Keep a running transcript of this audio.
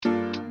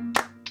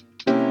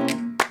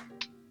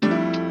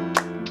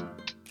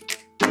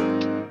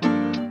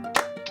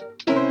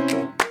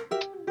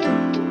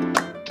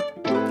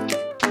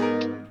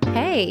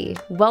Hey,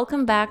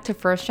 welcome back to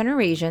First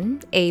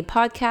Generation, a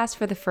podcast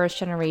for the first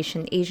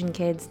generation Asian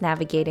kids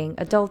navigating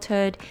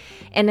adulthood.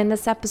 And in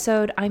this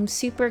episode, I'm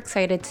super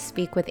excited to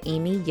speak with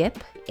Amy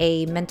Yip,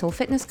 a mental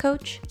fitness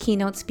coach,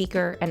 keynote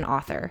speaker, and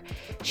author.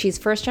 She's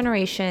first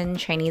generation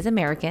Chinese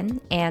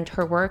American, and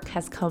her work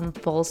has come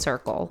full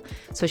circle.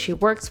 So she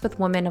works with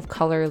women of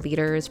color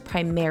leaders,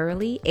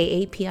 primarily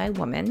AAPI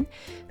women,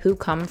 who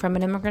come from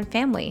an immigrant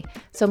family.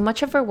 So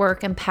much of her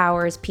work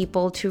empowers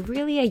people to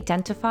really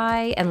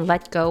identify and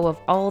let go of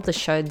all the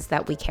shoulds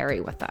that we carry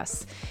with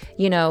us.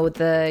 You know,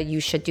 you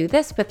should do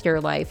this with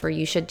your life, or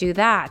you should do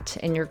that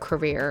in your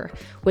career,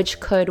 which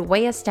could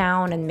weigh us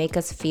down and make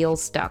us feel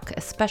stuck,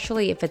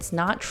 especially if it's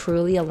not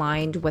truly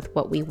aligned with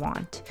what we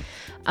want.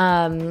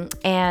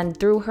 And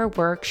through her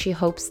work, she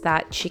hopes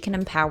that she can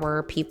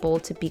empower people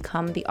to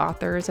become the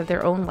authors of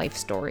their own life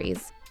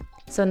stories.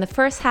 So in the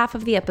first half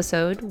of the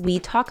episode, we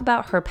talk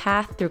about her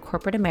path through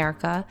corporate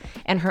America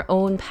and her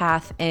own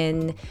path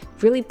in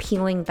really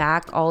peeling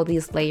back all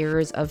these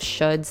layers of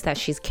shoulds that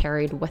she's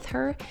carried with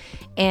her,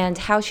 and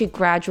how she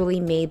gradually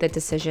made the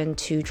decision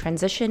to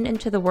transition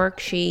into the work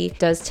she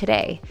does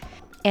today.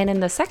 And in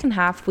the second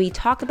half, we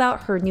talk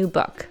about her new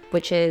book,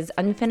 which is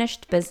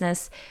Unfinished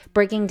Business,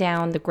 Breaking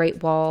Down the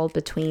Great Wall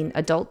Between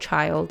Adult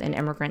Child and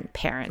Immigrant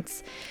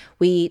Parents.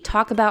 We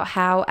talk about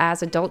how,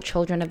 as adult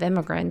children of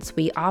immigrants,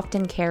 we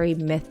often carry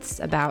myths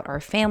about our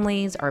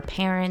families, our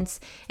parents,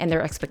 and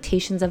their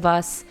expectations of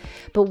us.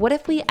 But what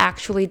if we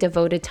actually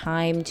devoted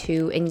time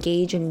to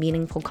engage in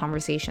meaningful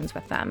conversations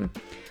with them?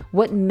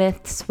 What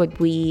myths would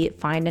we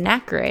find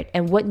inaccurate,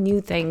 and what new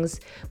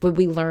things would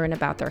we learn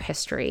about their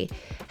history?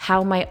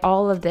 How might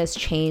all of this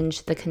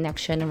change the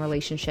connection and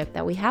relationship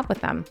that we have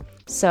with them?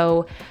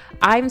 So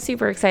I'm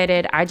super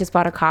excited. I just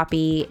bought a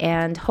copy,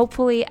 and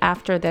hopefully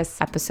after this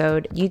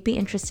episode, you'd be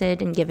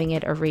interested in giving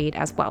it a read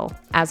as well.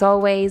 As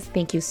always,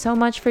 thank you so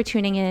much for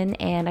tuning in,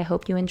 and I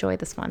hope you enjoy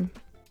this one.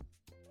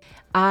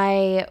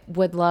 I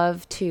would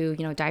love to,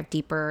 dive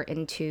deeper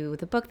into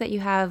the book that you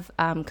have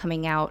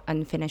coming out,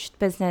 Unfinished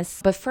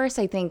Business. But first,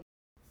 I think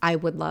I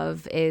would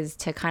love is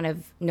to kind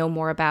of know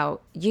more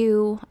about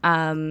you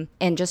and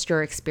just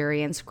your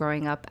experience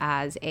growing up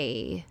as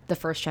the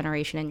first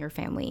generation in your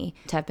family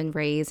to have been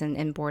raised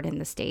and born in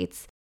the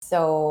States.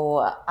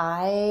 So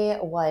I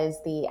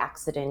was the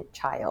accident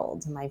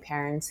child. My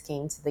parents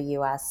came to the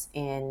U.S.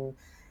 in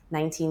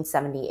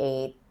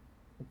 1978.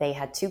 They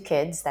had two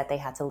kids that they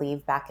had to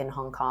leave back in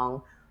Hong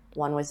Kong.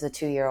 One was a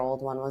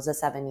 2-year-old, one was a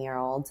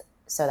 7-year-old,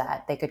 so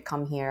that they could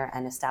come here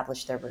and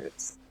establish their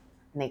roots.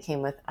 And they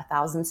came with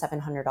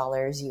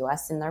 $1,700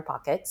 US in their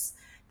pockets.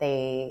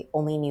 They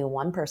only knew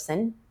one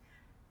person,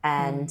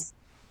 and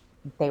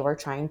they were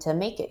trying to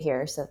make it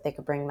here so that they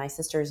could bring my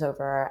sisters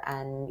over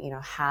and,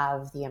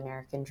 have the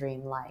American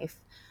dream life.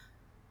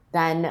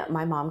 Then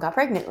my mom got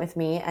pregnant with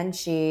me, and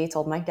she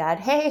told my dad,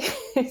 "Hey,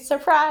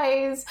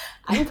 surprise,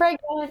 I'm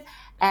pregnant."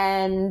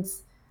 And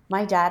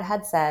my dad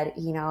had said,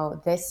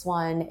 this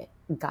one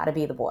got to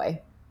be the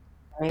boy.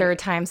 Third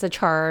time's the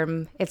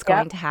charm. It's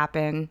going to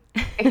happen.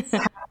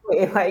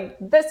 Exactly. Like,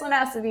 this one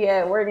has to be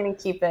it. We're going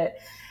to keep it.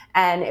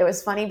 And it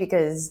was funny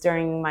because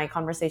during my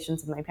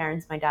conversations with my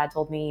parents, my dad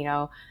told me,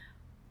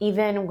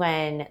 even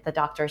when the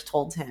doctors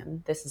told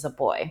him this is a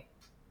boy,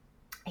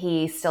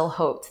 he still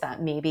hoped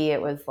that maybe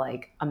it was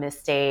like a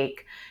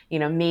mistake.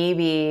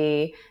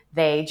 Maybe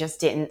they just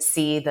didn't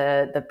see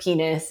the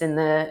penis in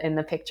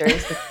the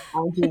pictures.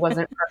 He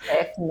wasn't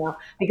perfect,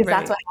 because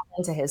that's what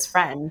happened to his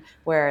friend,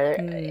 where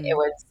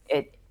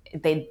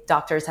the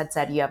doctors had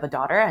said, you have a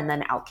daughter, and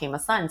then out came a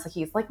son. So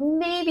he's like,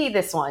 maybe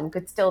this one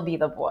could still be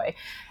the boy.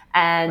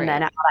 And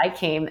then out I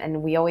came,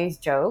 and we always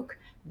joke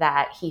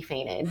that he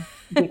fainted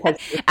because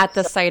at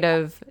the sight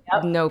of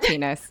no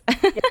penis.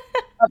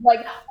 I'm like,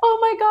 oh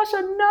my gosh,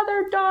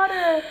 another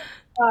daughter.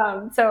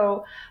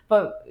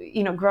 But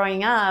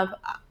growing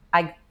up,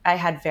 I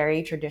had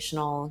very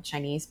traditional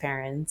Chinese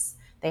parents.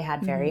 They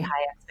had very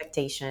high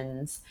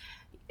expectations.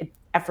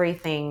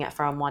 Everything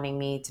from wanting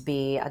me to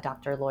be a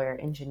doctor, lawyer,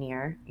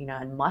 engineer,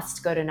 and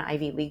must go to an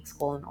Ivy League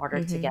school in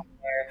order to get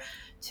there,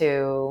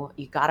 to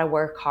you got to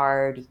work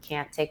hard, you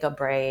can't take a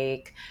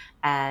break,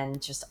 and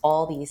just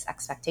all these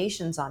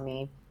expectations on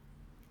me.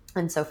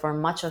 And so for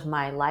much of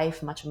my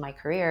life, much of my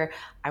career,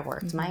 I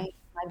worked my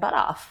butt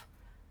off.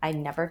 I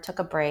never took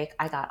a break.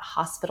 I got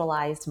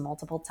hospitalized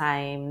multiple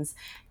times,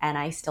 and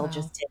I still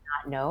just did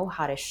not know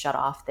how to shut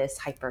off this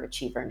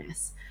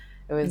hyperachieverness.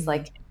 It was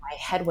like my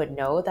head would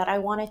know that I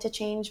wanted to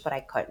change, but I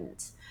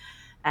couldn't.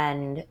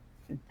 And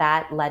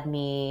that led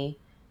me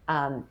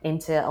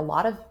into a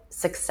lot of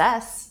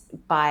success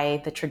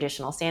by the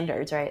traditional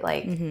standards, right?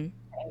 Like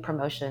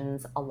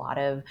promotions, a lot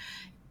of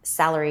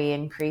salary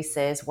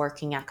increases,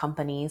 working at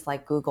companies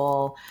like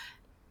Google,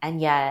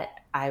 and yet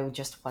I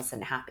just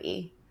wasn't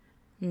happy.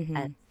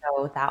 And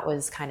so that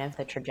was kind of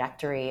the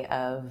trajectory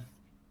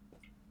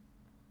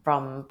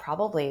from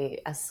probably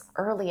as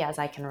early as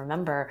I can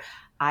remember.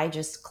 I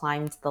just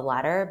climbed the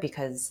ladder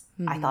because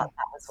I thought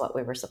that was what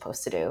we were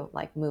supposed to do,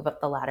 like move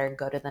up the ladder,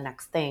 go to the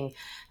next thing.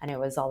 And it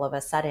was all of a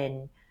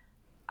sudden,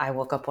 I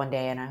woke up one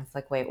day and I was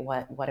like, wait,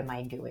 what am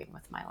I doing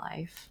with my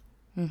life?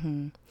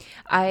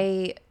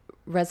 I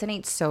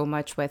resonate so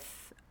much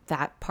with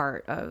that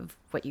part of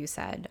what you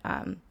said.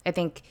 I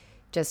think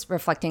just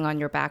reflecting on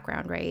your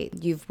background, right?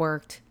 You've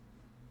worked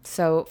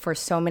for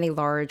so many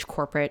large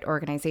corporate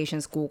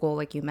organizations, Google,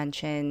 like you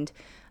mentioned,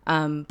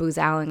 Booz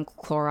Allen,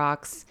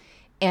 Clorox,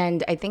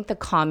 and I think the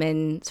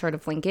common sort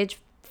of linkage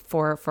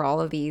for all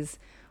of these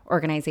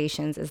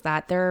organizations is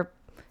that they're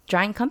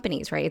giant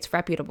companies, right? It's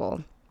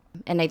reputable.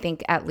 And I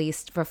think, at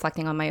least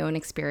reflecting on my own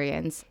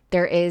experience,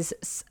 there is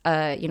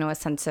a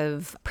sense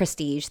of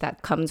prestige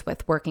that comes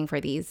with working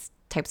for these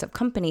types of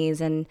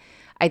companies. And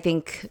I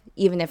think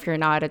even if you're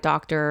not a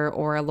doctor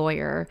or a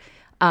lawyer,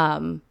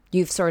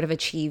 you've sort of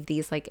achieved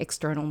these like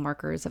external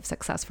markers of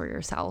success for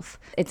yourself.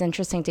 It's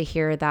interesting to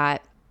hear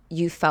that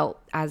you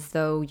felt as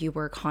though you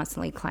were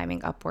constantly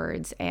climbing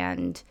upwards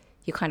and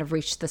you kind of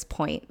reached this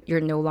point.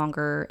 You're no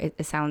longer,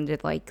 it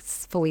sounded like,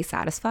 fully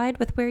satisfied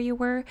with where you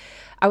were.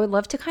 I would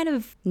love to kind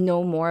of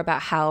know more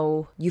about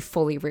how you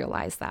fully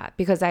realized that,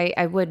 because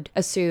I would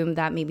assume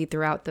that maybe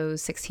throughout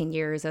those 16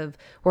 years of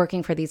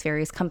working for these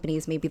various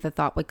companies, maybe the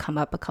thought would come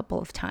up a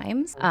couple of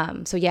times.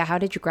 So yeah, how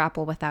did you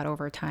grapple with that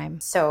over time?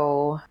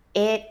 So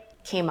it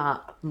came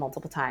up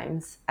multiple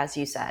times, as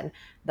you said.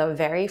 The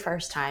very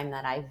first time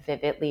that I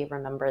vividly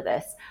remember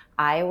this,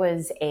 I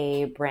was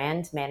a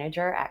brand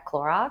manager at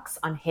Clorox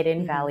on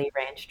Hidden Valley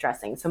Ranch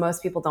dressing. So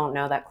most people don't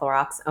know that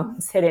Clorox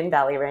owns Hidden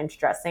Valley Ranch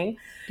dressing.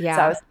 So I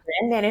Yeah. was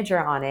brand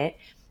manager on it,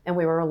 and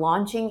we were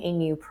launching a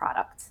new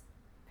product.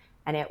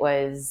 And it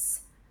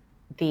was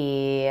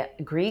the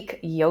Greek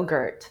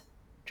yogurt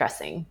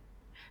dressing.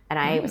 And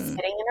I was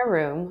sitting in a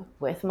room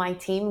with my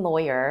team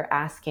lawyer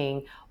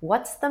asking,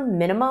 what's the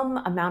minimum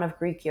amount of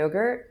Greek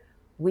yogurt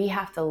we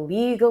have to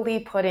legally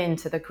put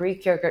into the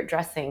Greek yogurt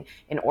dressing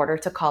in order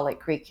to call it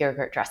Greek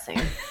yogurt dressing?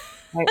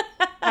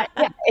 Right?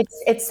 Yeah,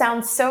 it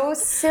sounds so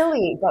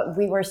silly, but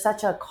we were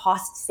such a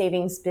cost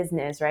savings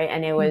business, right?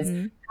 And it was,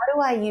 how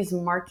do I use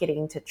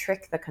marketing to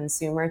trick the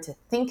consumer to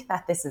think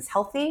that this is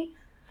healthy?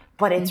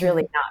 But it's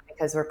really not,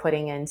 because we're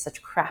putting in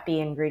such crappy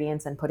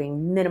ingredients and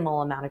putting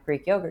minimal amount of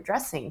Greek yogurt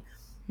dressing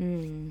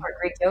or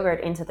Greek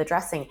yogurt into the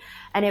dressing.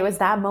 And it was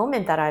that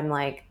moment that I'm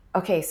like,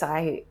 okay, so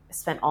I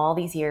spent all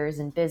these years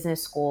in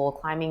business school,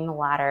 climbing the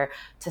ladder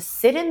to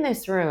sit in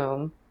this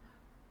room,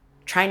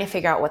 trying to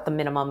figure out what the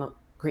minimum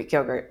Greek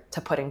yogurt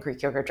to put in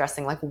Greek yogurt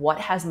dressing, like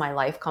what has my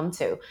life come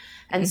to?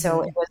 And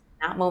so it was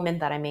that moment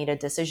that I made a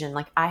decision.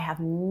 Like, I have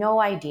no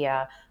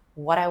idea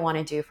what I want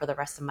to do for the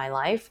rest of my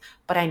life,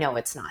 but I know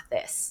it's not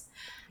this.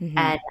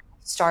 And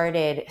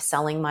started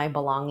selling my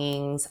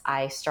belongings.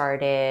 I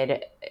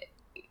started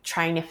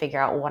trying to figure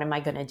out what am I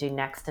going to do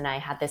next. And I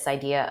had this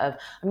idea of,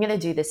 I'm going to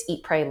do this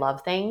eat, pray,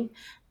 love thing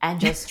and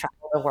just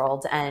travel the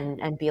world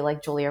and be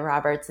like Julia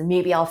Roberts. And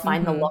maybe I'll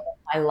find the love of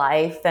my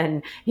life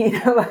and,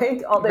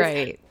 like all this.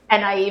 Right.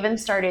 And I even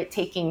started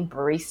taking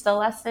barista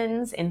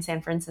lessons in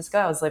San Francisco.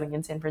 I was living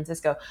in San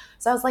Francisco.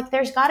 So I was like,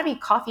 there's got to be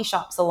coffee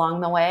shops along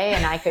the way.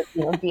 And I could,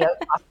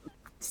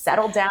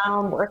 settle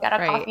down, work at a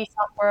Right. coffee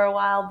shop for a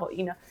while. But,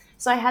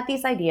 so I had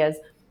these ideas.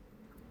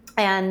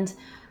 And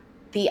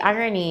the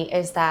irony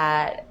is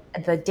that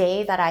the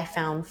day that I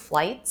found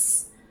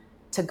flights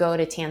to go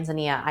to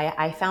Tanzania,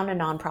 I found a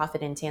nonprofit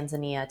in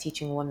Tanzania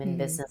teaching women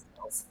business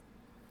skills.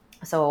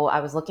 So I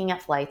was looking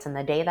at flights, and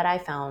the day that I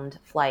found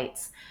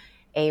flights,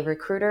 a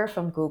recruiter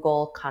from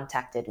Google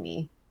contacted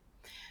me,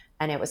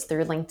 and it was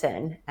through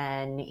LinkedIn.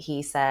 And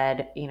he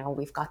said,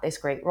 we've got this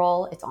great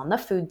role. It's on the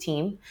food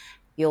team.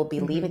 You'll be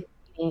leading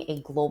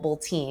a global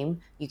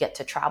team. You get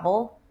to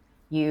travel.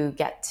 You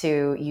get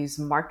to use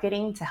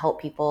marketing to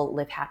help people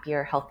live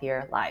happier,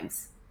 healthier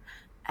lives.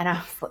 And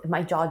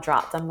my jaw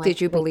dropped. I'm like, Did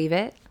you believe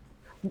it?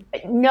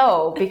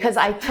 no, because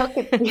I took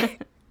it.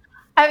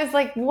 I was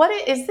like, what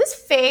is this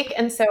fake?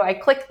 And so I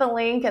clicked the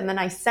link, and then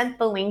I sent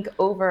the link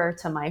over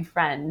to my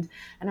friend.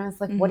 And I was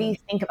like, what do you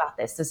think about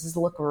this? Does this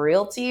look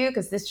real to you?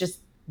 Because this just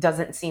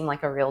doesn't seem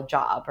like a real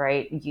job,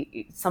 right?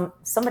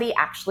 Somebody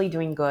actually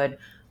doing good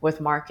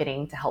with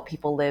marketing to help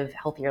people live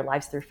healthier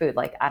lives through food.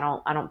 Like, I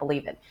don't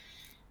believe it.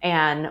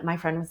 And my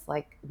friend was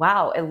like,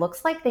 wow, it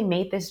looks like they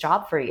made this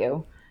job for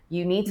you.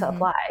 You need to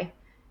apply.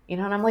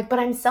 And I'm like, but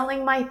I'm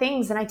selling my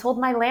things, and I told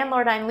my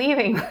landlord I'm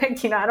leaving.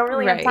 Like, I don't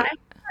really have time Right.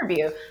 to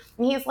interview.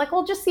 And he's like,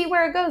 well, just see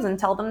where it goes and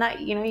tell them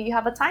that, you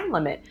have a time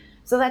limit.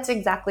 So that's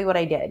exactly what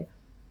I did.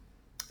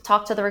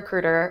 Talked to the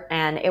recruiter,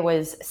 and it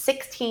was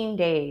 16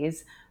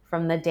 days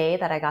from the day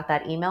that I got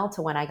that email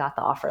to when I got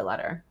the offer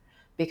letter,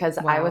 because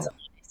I was Wow.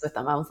 honest with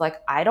them. I was like,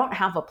 I don't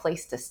have a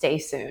place to stay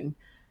soon.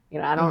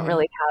 I don't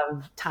really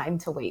have time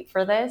to wait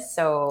for this.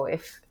 So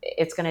if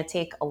it's going to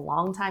take a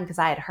long time, because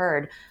I had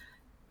heard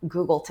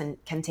Google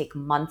can take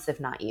months, if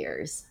not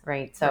years,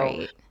 right? So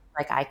Right.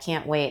 like, I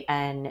can't wait.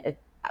 And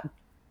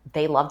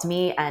they loved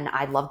me, and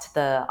I loved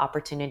the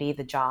opportunity,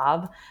 the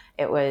job.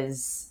 It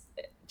was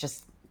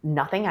just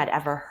nothing I'd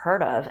ever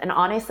heard of. And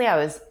honestly, I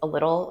was a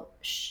little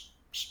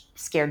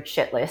scared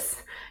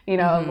shitless,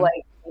 of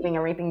like, leaving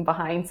everything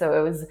behind. So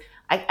it was,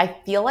 I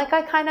feel like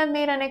I kind of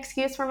made an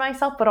excuse for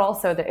myself, but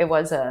also that it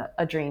was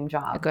a dream A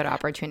job. good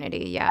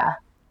opportunity. Yeah.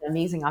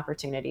 Amazing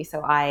opportunity.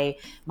 So my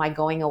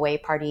going away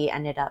party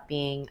ended up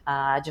being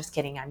just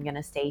kidding, I'm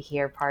gonna stay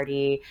here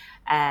party,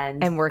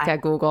 and And work I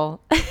at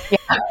Google. yeah,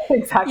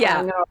 exactly. Yeah.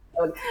 I'm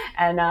gonna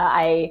and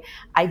I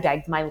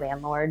begged my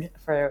landlord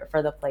for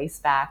the place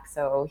back.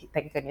 So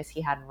thank goodness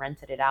he hadn't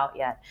rented it out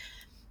yet.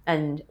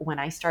 And when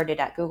I started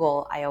at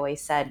Google, I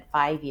always said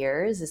 5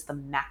 years is the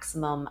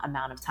maximum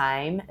amount of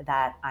time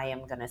that I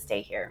am gonna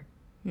stay here,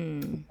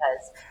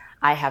 because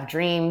I have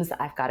dreams.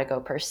 I've got to go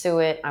pursue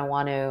it.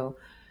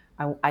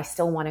 I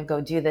still want to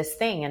go do this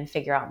thing and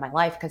figure out my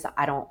life, because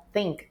I don't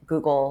think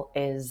Google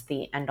is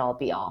the end all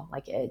be all.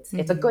 Like it's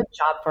a good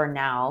job for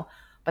now,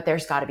 but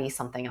there's got to be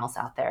something else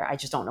out there. I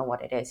just don't know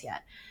what it is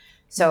yet.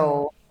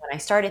 So when I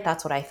started,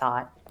 that's what I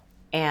thought.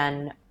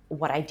 And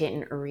what I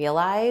didn't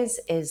realize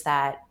is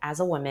that as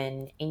a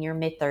woman in your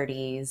mid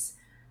 30s,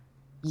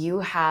 you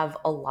have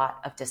a lot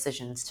of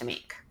decisions to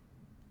make.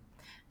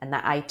 And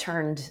that I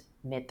turned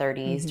mid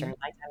 30s during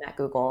my time at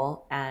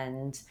Google,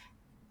 and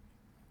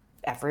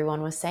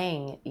everyone was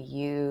saying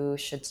you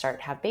should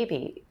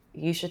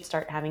you should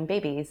start having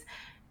babies.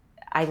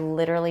 I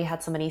literally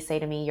had somebody say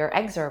to me, your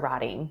eggs are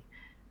rotting,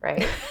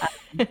 right?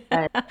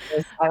 And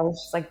I was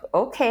just like,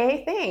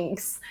 okay,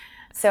 thanks.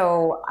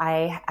 So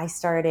I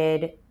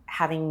started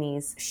having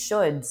these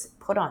shoulds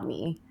put on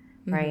me,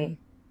 right?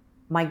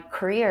 My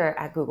career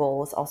at Google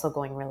was also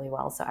going really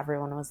well. So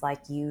everyone was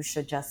like, you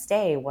should just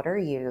stay. What are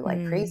you,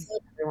 like, crazy?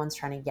 Everyone's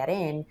trying to get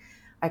in.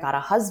 I got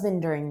a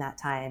husband during that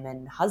time,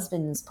 and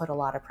husbands put a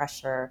lot of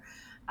pressure.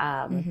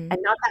 And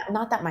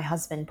not that my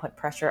husband put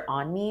pressure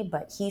on me,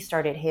 but he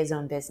started his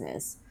own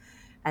business.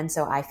 And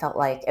so I felt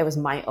like it was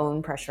my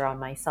own pressure on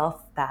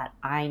myself that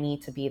I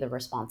need to be the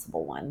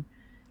responsible one,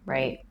 right?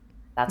 Right.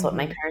 That's what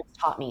my parents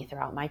taught me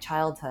throughout my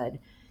childhood.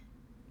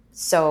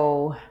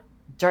 So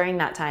during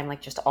that time,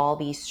 like, just all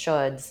these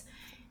shoulds.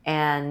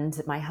 And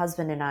my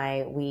husband and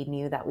I, we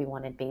knew that we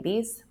wanted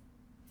babies.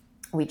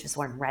 We just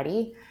weren't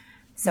ready.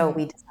 So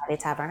we decided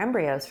to have our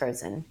embryos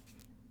frozen.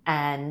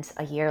 And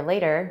a year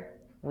later,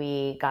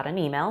 we got an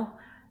email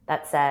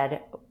that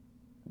said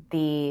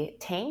the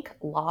tank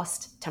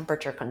lost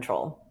temperature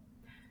control.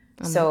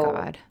 Oh my So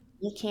God.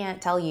 we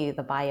can't tell you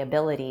the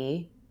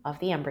viability of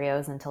the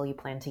embryos until you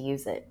plan to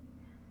use it.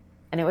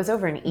 And it was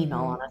over an email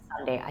on a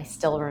Sunday. I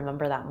still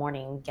remember that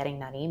morning getting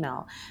that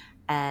email.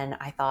 And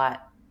I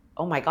thought,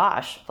 oh my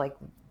gosh, like,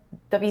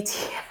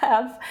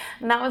 WTF.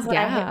 And that was when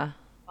I hit Yeah.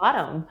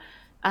 bottom.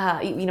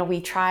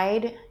 We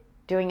tried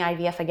doing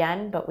IVF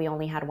again, but we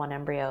only had one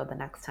embryo the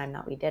next time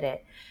that we did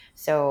it.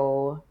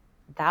 So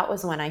that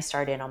was when I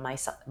started on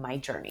my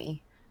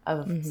journey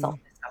of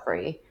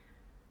self-discovery.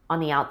 On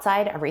the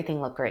outside,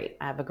 everything looked great.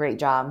 I have a great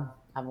job.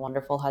 I have a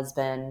wonderful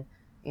husband,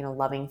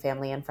 loving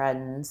family and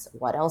friends.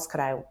 What else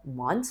could I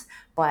want?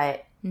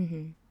 But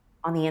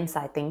on the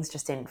inside, things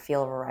just didn't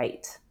feel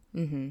right.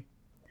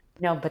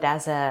 No, but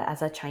as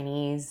a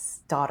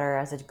Chinese daughter,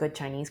 as a good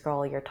Chinese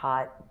girl, you're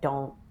taught,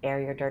 don't air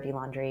your dirty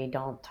laundry,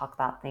 don't talk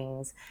about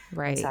things.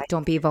 And so Right.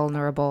 Don't be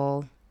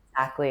vulnerable.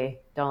 exactly,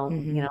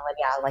 don't,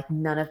 like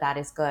none of that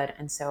is good.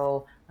 And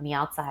so on the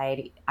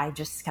outside, I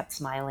just kept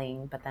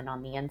smiling, but then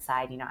on the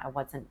inside, I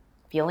wasn't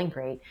feeling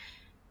great.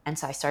 And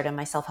so I started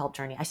my self-help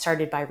journey. I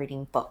started by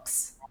reading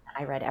books.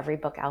 I read every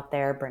book out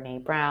there,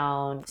 Brene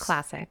Brown.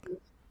 Classic.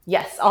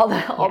 Yes, all the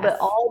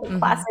Yes.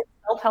 classic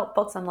self-help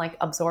books. I'm like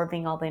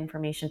absorbing all the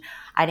information.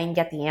 I didn't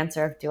get the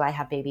answer of, do I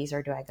have babies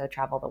or do I go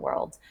travel the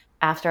world?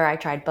 After I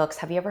tried books,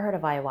 have you ever heard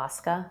of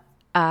ayahuasca?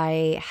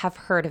 I have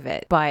heard of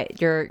it,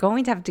 but you're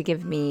going to have to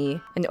give me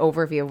an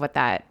overview of what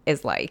that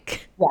is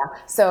like. Yeah.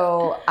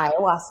 So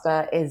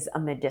ayahuasca is a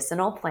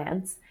medicinal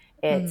plant.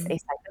 It's a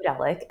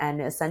psychedelic,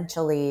 and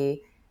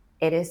essentially,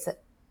 it is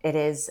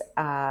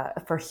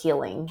for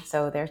healing.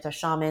 So there's a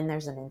shaman.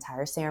 There's an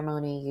entire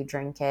ceremony. You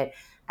drink it,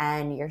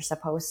 and you're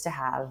supposed to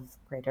have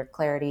greater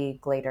clarity,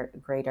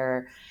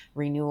 greater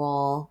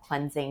renewal,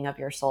 cleansing of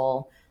your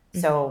soul.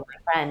 So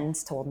my friend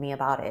told me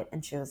about it,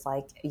 and she was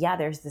like, yeah,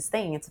 there's this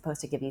thing. It's supposed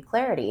to give you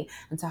clarity.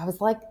 And so I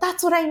was like,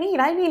 that's what I need.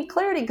 I need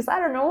clarity because I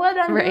don't know what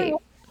I'm doing.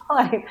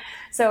 Right.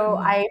 So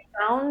I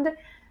found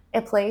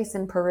a place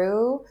in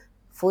Peru,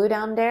 flew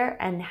down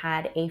there, and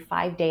had a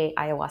 5-day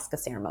ayahuasca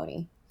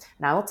ceremony.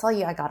 And I will tell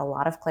you, I got a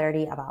lot of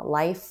clarity about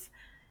life,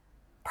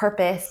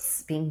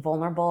 purpose, being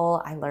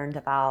vulnerable. I learned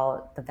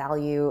about the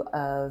value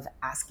of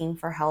asking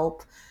for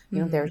help.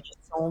 There's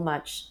just so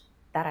much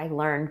that I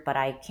learned, but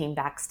I came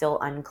back still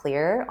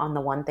unclear on the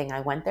one thing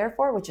I went there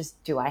for, which is,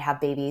 do I have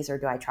babies or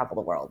do I travel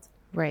the world?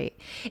 Right.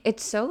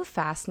 It's so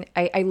fascinating.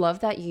 I love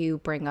that you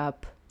bring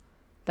up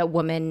that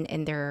women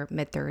in their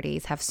mid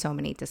 30s have so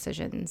many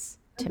decisions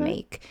to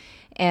make.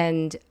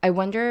 And I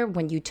wonder,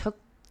 when you took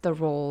the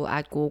role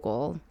at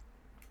Google,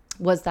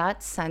 was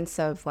that sense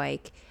of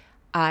like,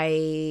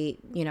 I,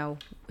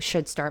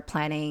 should start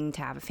planning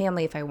to have a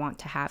family if I want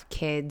to have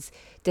kids.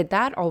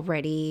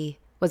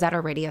 Was that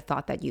already a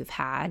thought that you've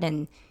had,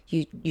 and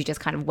you just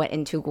kind of went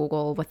into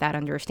Google with that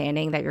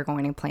understanding that you're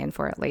going to plan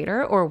for it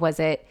later? Or was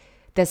it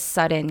this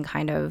sudden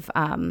kind of,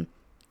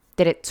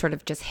 did it sort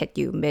of just hit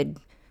you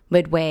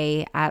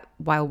midway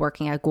while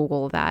working at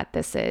Google that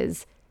this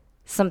is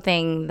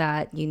something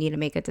that you need to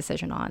make a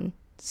decision on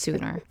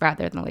sooner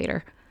rather than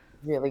later?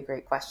 Really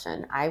great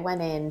question. I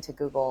went into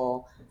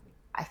Google,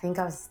 I think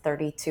I was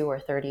 32 or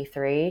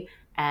 33,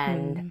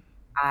 and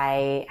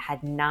I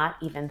had not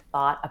even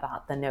thought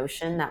about the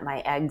notion that my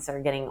eggs are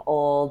getting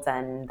old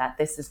and that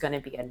this is going to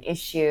be an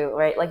issue,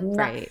 right? Like,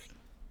 not, Right.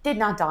 did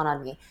not dawn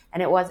on me.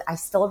 And I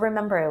still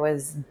remember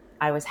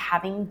I was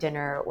having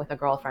dinner with a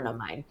girlfriend of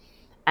mine,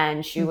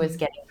 and she was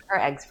getting her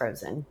eggs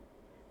frozen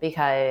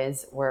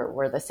because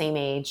we're the same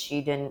age.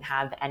 She didn't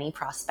have any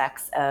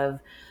prospects of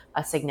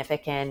a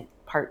significant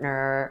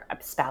partner, a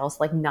spouse,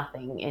 like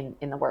nothing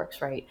in the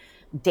works, right?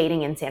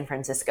 Dating in San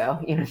Francisco,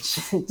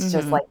 it's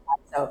just like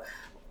that. So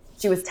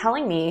she was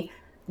telling me,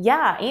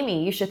 yeah,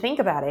 Amy, you should think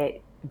about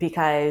it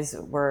because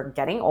we're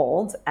getting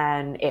old.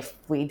 And if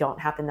we don't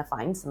happen to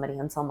find somebody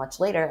until much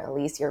later, at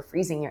least you're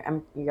freezing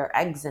your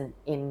eggs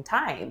in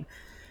time. And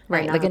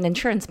Right. Like an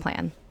insurance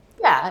plan.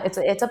 yeah,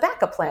 it's a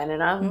backup plan.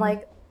 And I'm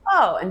like,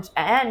 oh,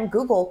 and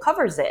Google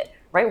covers it,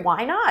 right?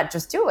 Why not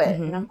just do it?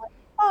 And I'm like,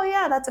 oh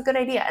yeah, that's a good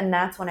idea. And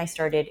that's when I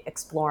started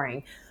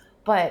exploring.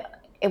 But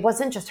it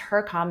wasn't just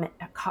her comment.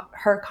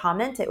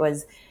 It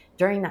was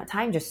during that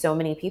time, just so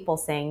many people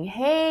saying,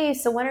 hey,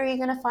 so when are you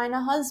going to find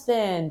a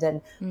husband?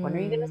 And when are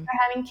you going to start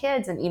having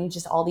kids? And even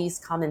just all these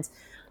comments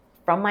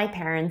from my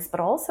parents, but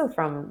also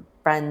from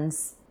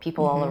friends,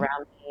 people all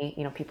around me,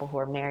 people who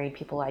are married,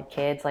 people who had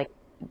kids, like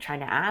trying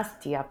to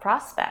ask, do you have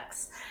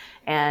prospects?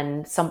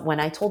 And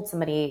when I told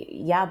somebody,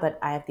 yeah, but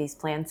I have these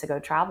plans to go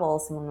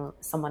travel,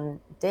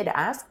 someone did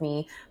ask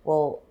me,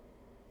 well,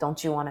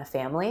 don't you want a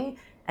family?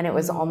 And it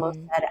was almost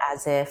said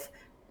as if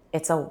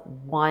it's a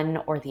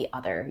one or the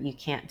other. You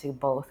can't do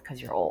both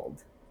because you're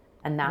old.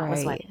 And that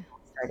was when it Right.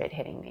 started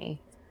hitting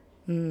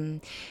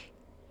me.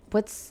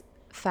 What's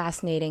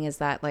fascinating is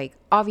that, like,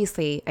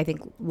 obviously, I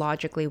think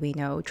logically we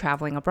know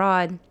traveling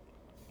abroad,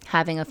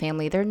 having a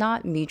family, they're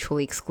not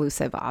mutually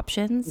exclusive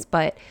options.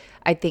 But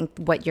I think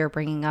what you're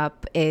bringing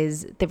up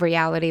is the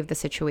reality of the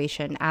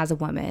situation as a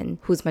woman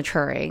who's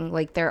maturing.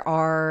 Like, there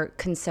are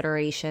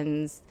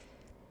considerations.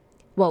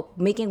 Well,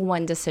 making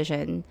one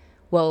decision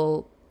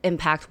will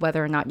impact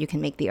whether or not you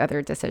can make the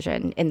other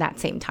decision in that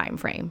same time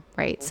frame,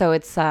 right? So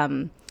it's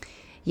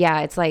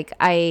yeah, it's like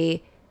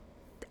I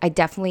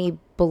definitely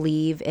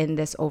believe in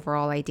this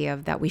overall idea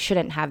of that we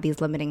shouldn't have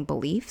these limiting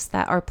beliefs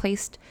that are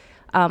placed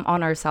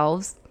on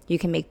ourselves. You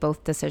can make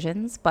both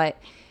decisions, but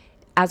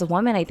as a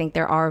woman, I think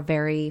there are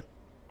very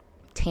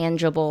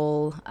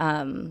tangible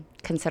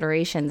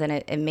considerations, and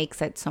it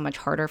makes it so much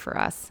harder for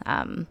us.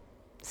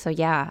 So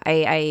yeah,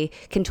 I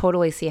can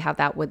totally see how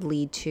that would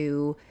lead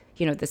to,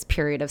 this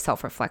period of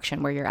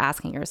self-reflection where you're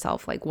asking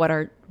yourself, like, what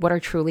are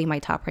truly my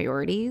top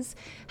priorities?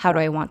 How do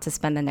I want to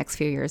spend the next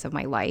few years of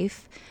my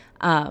life?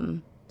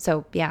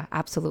 So yeah,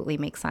 absolutely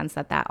makes sense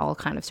that all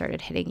kind of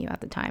started hitting you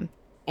at the time.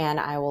 And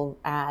I will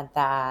add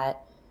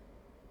that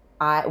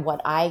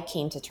what I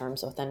came to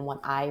terms with and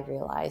what I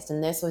realized,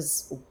 and this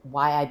was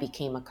why I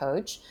became a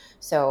coach.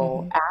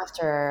 So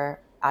after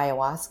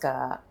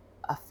ayahuasca,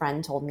 a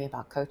friend told me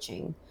about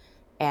coaching.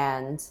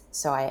 And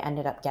so I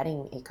ended up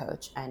getting a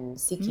coach and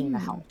seeking the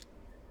help.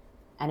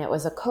 And it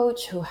was a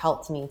coach who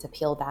helped me to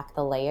peel back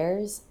the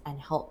layers and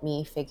help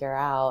me figure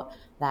out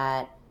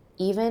that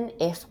even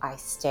if I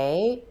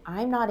stay,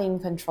 I'm not in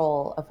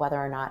control of whether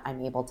or not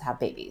I'm able to have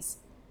babies.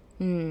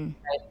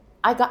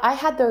 I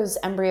had those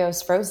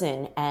embryos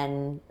frozen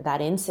and that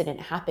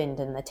incident happened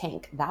in the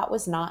tank. That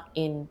was not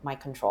in my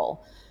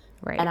control.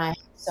 And Right. I had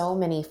so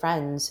many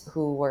friends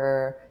who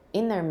were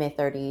in their mid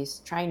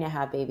 30s trying to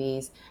have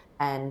babies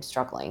and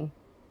struggling.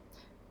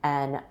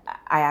 And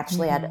I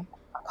actually had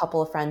a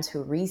couple of friends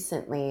who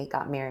recently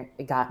got married,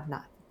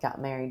 not got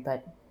married,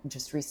 but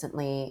just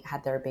recently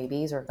had their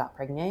babies or got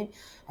pregnant,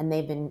 and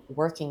they've been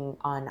working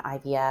on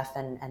IVF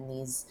and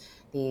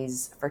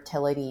these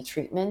fertility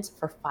treatments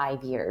for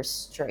 5 years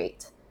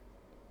straight,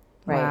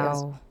 right? It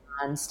was Wow.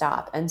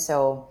 nonstop. And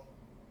so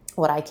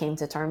what I came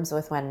to terms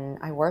with when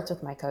I worked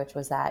with my coach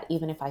was that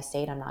even if I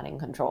stayed, I'm not in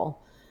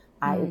control.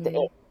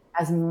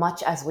 As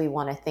much as we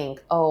want to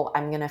think, oh,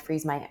 I'm going to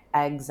freeze my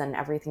eggs and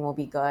everything will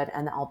be good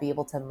and I'll be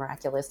able to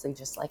miraculously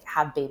just like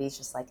have babies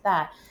just like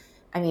that.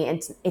 I mean,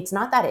 it's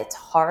not that it's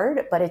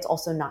hard, but it's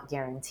also not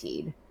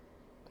guaranteed,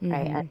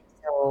 right? And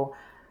so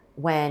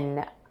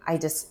when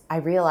I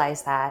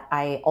realized that,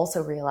 I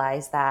also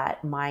realized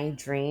that my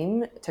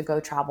dream to go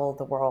travel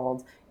the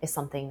world is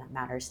something that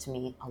matters to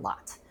me a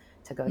lot.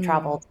 To go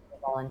travel, to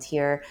go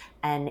volunteer,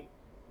 and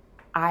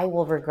I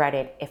will regret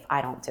it if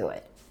I don't do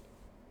it.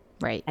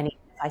 Right. And if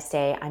I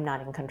stay, I'm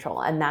not in control.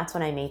 And that's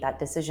when I made that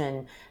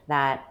decision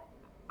that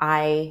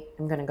I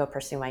am going to go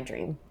pursue my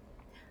dream.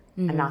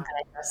 I'm not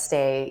going to just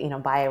stay,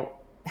 buy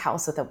a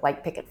house with a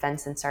white picket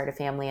fence and start a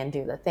family and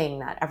do the thing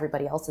that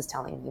everybody else is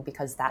telling me,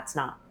 because that's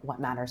not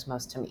what matters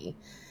most to me.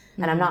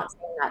 And I'm not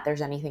saying that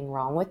there's anything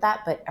wrong with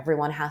that, but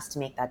everyone has to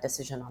make that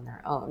decision on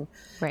their own.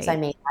 So I Right.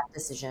 made that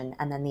decision.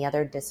 And then the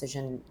other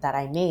decision that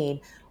I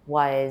made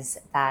was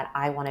that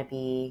I want to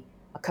be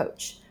a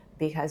coach,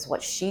 because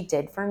what she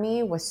did for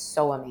me was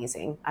so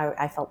amazing.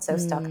 I felt so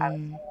stuck. I was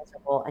Mm, so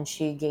miserable. And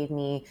she gave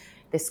me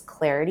this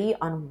clarity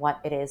on what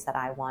it is that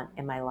I want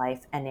in my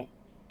life. And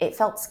it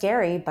felt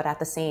scary, but at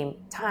the same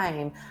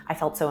time, I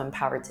felt so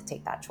empowered to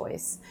take that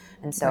choice.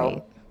 And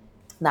right. so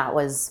that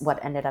was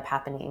what ended up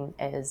happening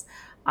is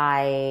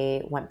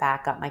I went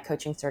back, got my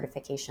coaching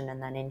certification,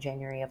 and then in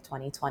January of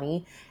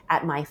 2020,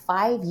 at my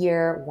 5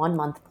 year, 1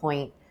 month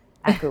point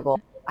at Google,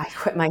 I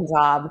quit my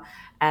job,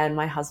 and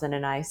my husband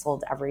and I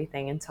sold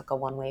everything and took a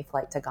one-way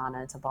flight to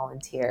Ghana to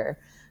volunteer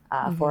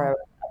for Hmm. a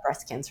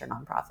breast cancer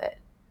nonprofit.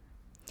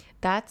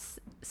 That's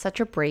such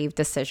a brave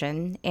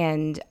decision.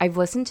 And I've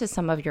listened to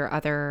some of your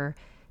other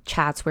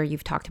chats where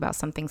you've talked about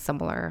something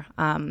similar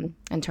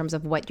in terms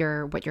of what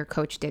your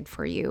coach did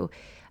for you.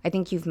 I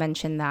think you've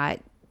mentioned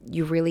that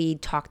you really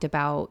talked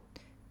about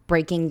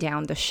breaking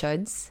down the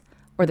shoulds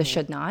or the Mm-hmm.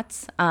 should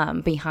nots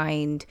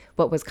behind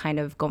what was kind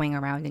of going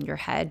around in your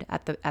head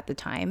at the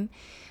time.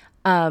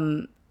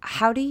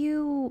 How do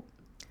you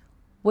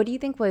what do you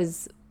think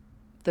was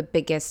the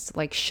biggest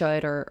like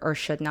should or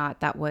should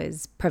not that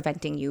was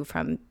preventing you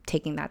from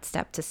taking that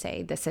step to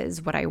say this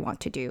is what I want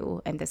to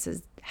do and this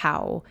is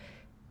how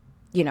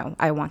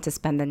I want to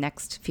spend the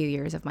next few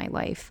years of my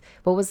life?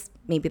 What was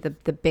maybe the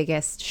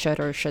biggest should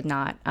or should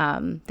not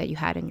that you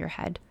had in your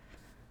head?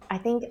 I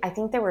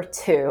think there were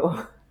two.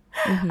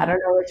 I Mm-hmm. don't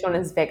know which one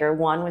is bigger.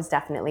 One was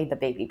definitely the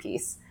baby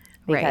piece,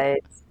 Right. because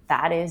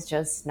that is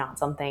just not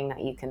something that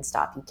you can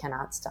stop. You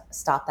cannot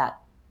stop that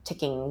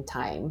ticking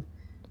time,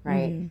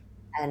 right? Mm-hmm.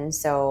 And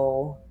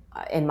so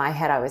in my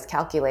head, I was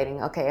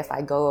calculating, okay, if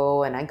I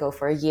go and I go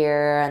for a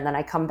year and then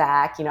I come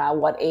back, at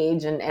what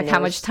age? And Like it how was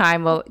much just,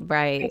 time will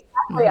right.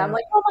 exactly, I'm Mm-hmm.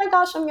 like, oh my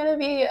gosh, I'm going to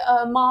be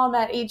a mom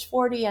at age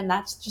 40. And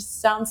that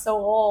just sounds so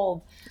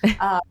old.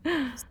 Um,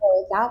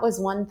 so that was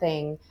one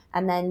thing.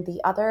 And then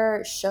the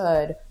other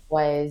should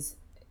was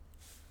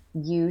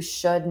you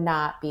should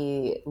not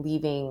be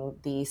leaving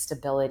the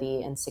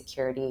stability and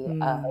security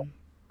of Mm,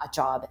 a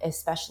job,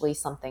 especially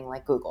something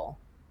like Google.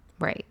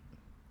 right.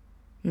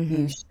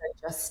 You Mm-hmm. should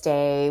just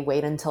stay,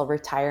 wait until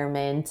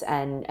retirement,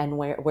 and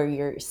where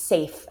you're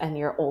safe and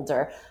you're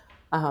older.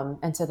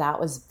 And so that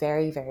was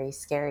very, very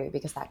scary,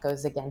 because that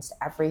goes against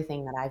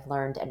everything that I've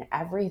learned and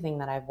everything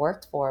that I've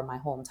worked for my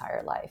whole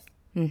entire life.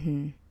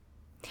 Mm-hmm.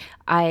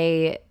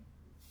 I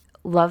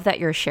love that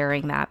you're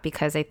sharing that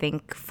because I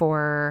think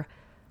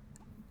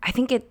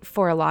it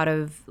for a lot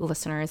of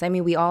listeners, I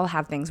mean, we all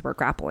have things we're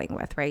grappling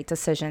with, right?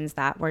 Decisions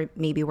that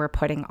we're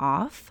putting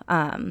off.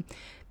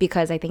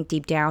 Because I think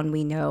deep down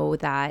we know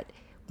that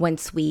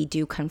once we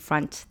do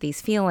confront these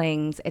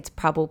feelings, it's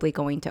probably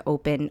going to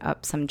open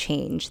up some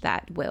change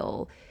that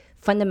will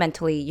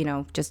fundamentally,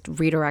 just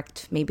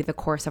redirect maybe the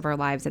course of our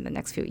lives in the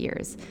next few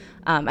years.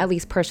 At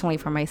least personally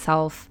for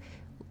myself,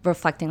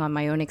 reflecting on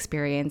my own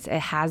experience, it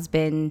has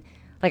been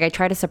like I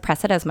try to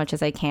suppress it as much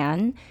as I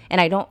can.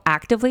 And I don't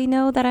actively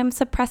know that I'm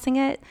suppressing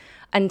it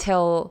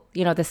until,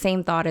 the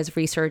same thought is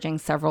resurging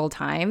several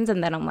times.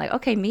 And then I'm like,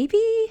 okay,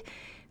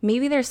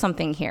 maybe there's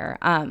something here.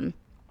 And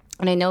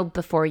I know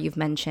before you've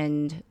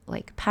mentioned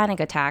like panic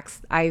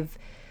attacks, I've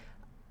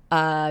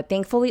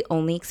thankfully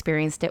only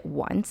experienced it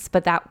once,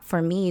 but that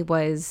for me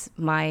was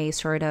my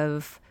sort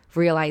of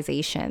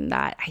realization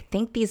that I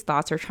think these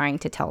thoughts are trying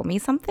to tell me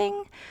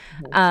something.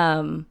 Mhm.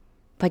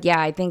 But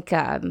yeah, I think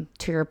to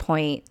your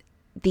point,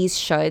 these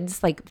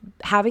shoulds, like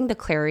having the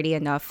clarity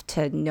enough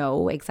to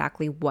know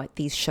exactly what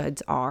these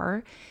shoulds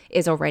are,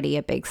 is already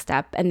a big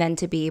step. And then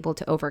to be able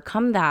to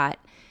overcome that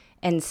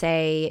and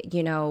say,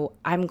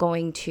 I'm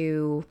going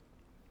to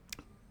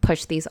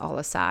push these all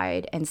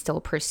aside and still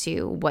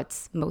pursue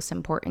what's most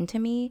important to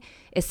me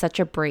is such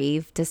a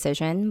brave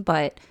decision.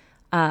 But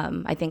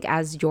I think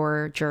as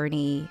your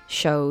journey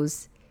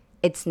shows,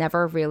 it's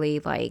never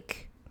really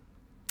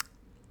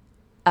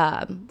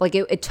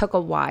it took a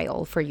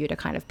while for you to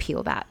kind of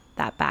peel that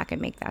back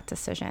and make that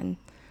decision.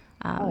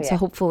 Oh yeah. So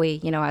hopefully,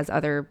 as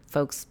other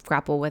folks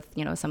grapple with,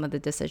 some of the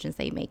decisions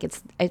they make,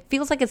 it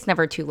feels like it's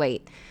never too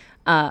late.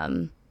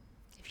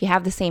 If you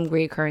have the same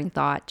recurring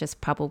thought,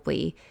 just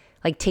probably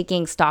like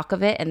taking stock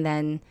of it and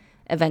then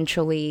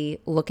eventually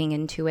looking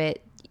into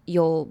it,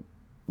 you'll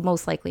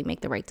most likely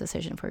make the right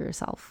decision for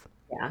yourself.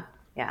 Yeah,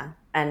 yeah.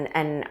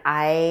 And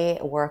I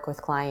work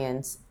with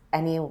clients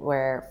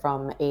anywhere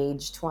from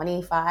age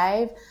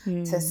 25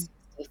 to Mm,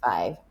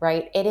 65,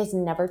 right? It is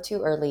never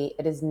too early.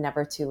 It is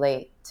never too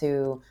late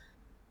to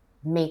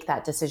make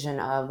that decision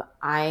of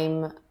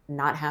I'm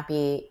not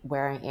happy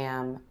where I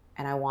am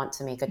and I want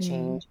to make a mm,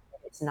 change.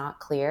 If it's not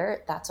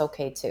clear, that's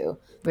okay too.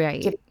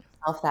 Give right.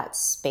 yourself that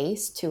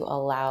space to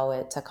allow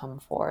it to come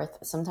forth.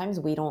 Sometimes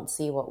we don't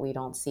see what we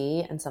don't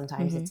see, and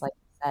sometimes Hmm. it's like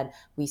you said,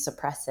 we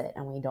suppress it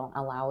and we don't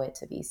allow it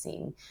to be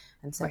seen.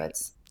 And so Right.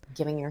 it's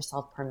giving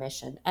yourself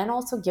permission, and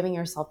also giving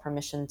yourself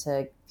permission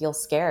to feel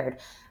scared.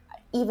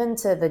 Even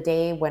to the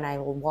day when I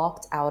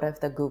walked out of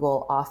the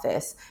Google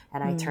office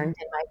and I Mm, turned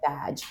in my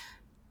badge,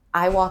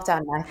 I walked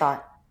out and I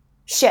thought,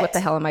 What the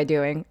shit. hell am I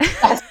doing?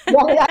 That's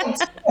what I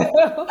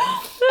do.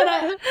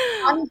 And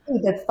honestly,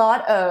 the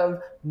thought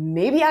of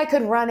maybe I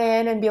could run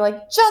in and be like,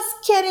 just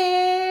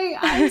kidding.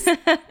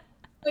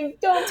 Like,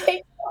 don't take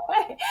it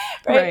away.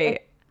 Right. And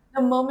Right.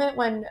 the moment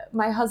when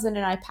my husband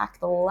and I packed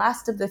the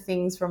last of the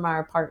things from our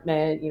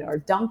apartment, or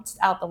dumped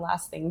out the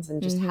last things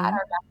and just had Mm-hmm.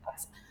 our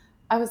backpacks,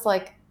 I was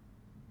like,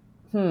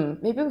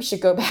 maybe we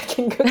should go back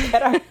and go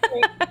get our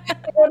things.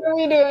 What are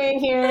we doing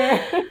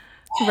here? Um,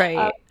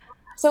 Right.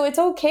 so it's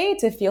okay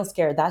to feel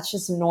scared. That's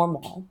just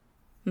normal.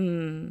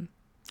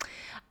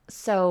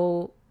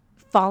 So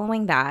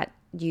following that,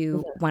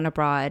 you Mhm. went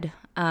abroad.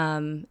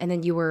 And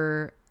then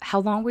how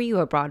long were you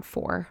abroad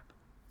for?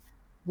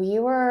 We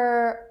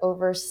were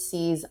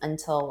overseas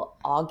until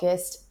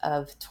August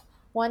of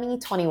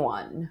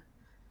 2021.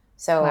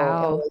 So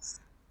it Wow. was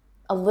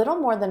a little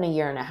more than a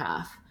year and a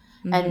half.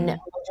 And Mm-hmm. a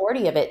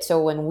majority of it,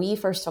 so when we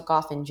first took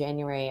off in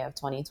January of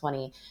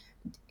 2020,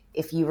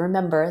 if you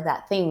remember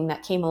that thing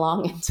that came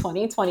along in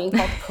 2020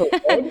 called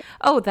COVID,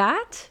 Oh,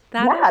 that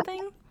whole yeah,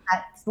 thing?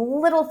 that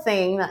little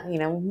thing that,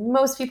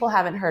 most people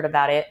haven't heard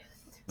about it.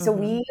 So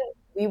Mm-hmm.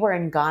 we were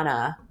in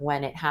Ghana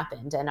when it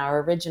happened, and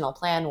our original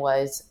plan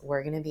was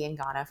we're going to be in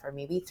Ghana for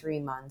maybe 3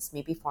 months,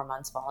 maybe 4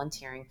 months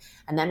volunteering,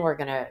 and then we're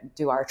going to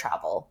do our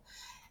travel.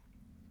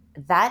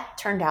 That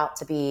turned out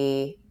to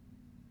be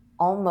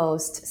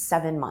almost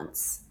 7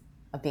 months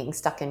of being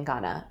stuck in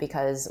Ghana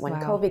because when Wow.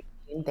 COVID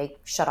came, they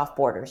shut off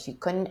borders. You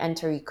couldn't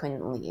enter, you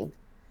couldn't leave.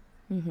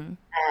 Mm-hmm.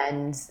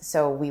 And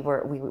so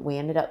we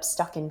ended up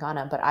stuck in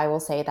Ghana. But I will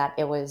say that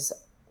it was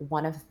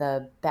one of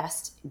the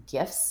best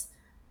gifts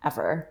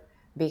ever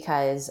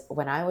because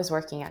when I was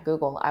working at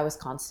Google, I was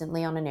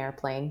constantly on an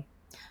airplane.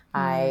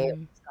 I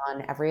Mm. was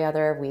gone every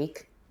other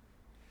week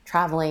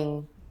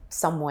traveling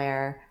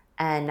somewhere.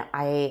 And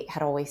I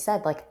had always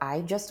said, like,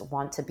 I just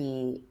want to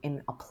be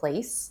in a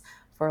place,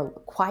 for a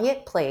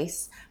quiet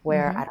place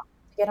where Mm-hmm. I don't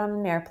have to get on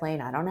an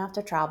airplane. I don't have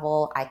to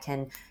travel. I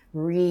can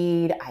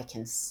read, I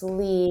can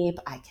sleep,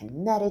 I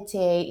can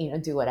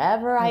meditate, do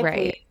whatever I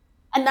please. Right.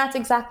 And that's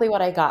exactly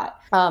what I got.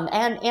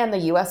 And the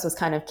US was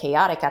kind of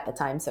chaotic at the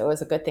time. So it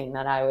was a good thing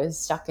that I was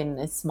stuck in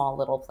this small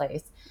little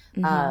place.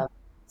 Mm-hmm. Um,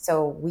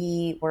 so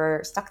we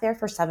were stuck there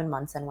for 7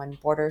 months. And when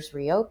borders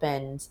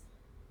reopened,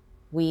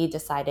 we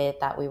decided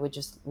that we would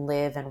just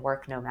live and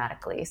work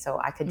nomadically. So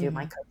I could do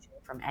my Mm-hmm. coaching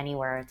from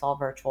anywhere. It's all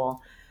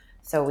virtual.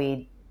 So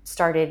we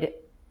started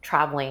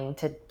traveling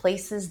to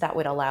places that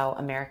would allow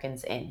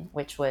Americans in,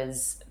 which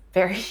was a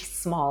very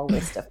small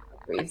list of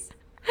countries.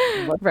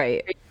 Most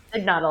Right. countries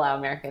did not allow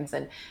Americans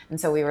in. And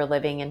so we were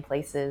living in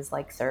places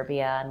like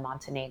Serbia and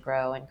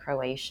Montenegro and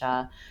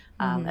Croatia,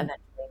 Mm-hmm.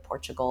 eventually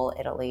Portugal,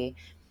 Italy.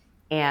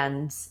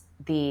 And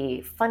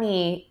the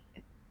funny,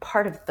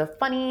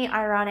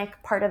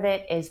 ironic part of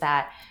it is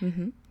that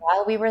Mm-hmm.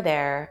 while we were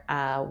there,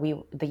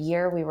 the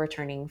year we were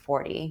turning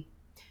 40,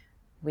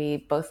 we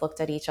both looked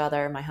at each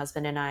other, my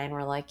husband and I, and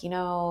we're like,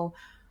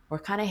 we're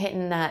kind of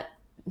hitting that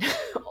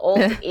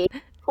old age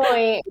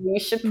point. We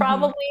should Mm-hmm.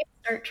 probably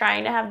start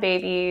trying to have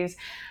babies.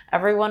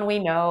 Everyone we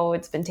know,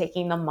 it's been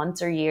taking them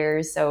months or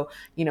years. So,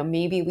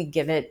 maybe we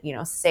give it,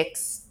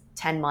 6,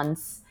 10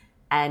 months.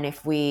 And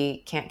if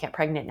we can't get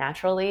pregnant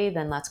naturally,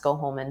 then let's go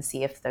home and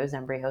see if those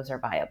embryos are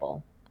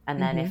viable.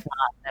 And then Mm-hmm. if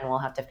not, then we'll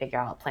have to figure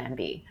out plan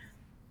B.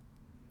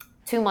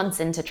 2 months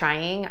into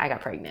trying, I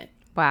got pregnant.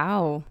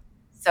 Wow.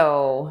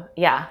 So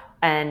yeah,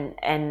 and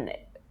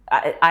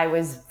I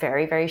was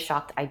very, very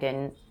shocked. I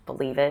didn't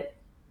believe it.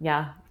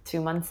 Yeah,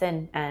 2 months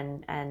in,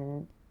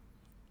 And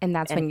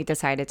that's and when you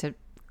decided to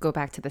go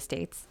back to the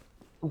States.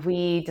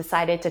 we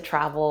decided to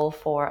travel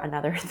for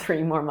another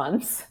 3 more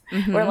months.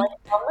 We're Mm-hmm. like,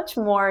 how much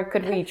more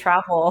could we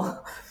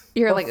travel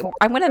You're like, before?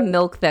 I want to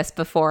milk this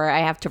before I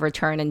have to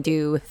return and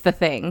do the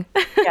thing.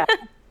 Yeah.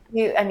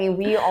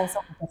 We also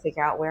had to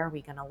figure out where are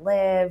we going to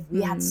live.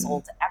 We had Mm,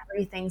 sold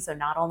everything. So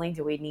not only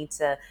do we need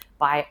to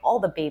buy all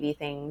the baby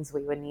things,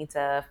 we would need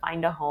to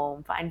find a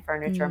home, find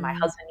furniture. My mm,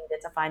 husband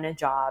needed to find a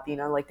job,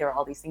 like there were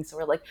all these things. So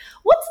we're like,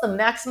 what's the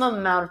maximum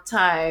amount of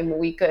time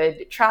we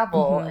could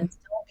travel mm-hmm. and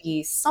still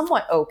be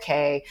somewhat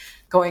okay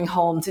going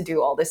home to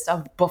do all this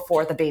stuff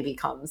before the baby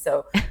comes?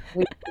 So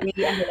we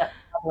ended up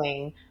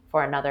traveling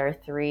for another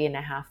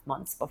 3.5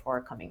 months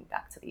before coming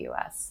back to the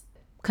US.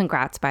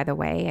 Congrats, by the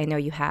way. I know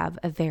you have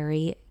a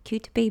very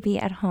cute baby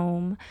at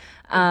home.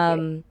 Thank you.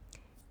 Um,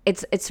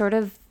 it's sort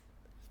of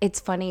it's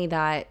funny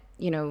that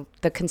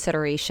the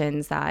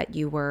considerations that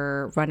you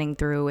were running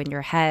through in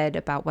your head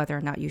about whether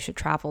or not you should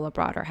travel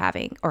abroad or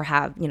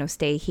have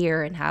stay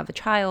here and have a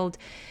child,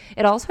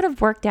 it all sort of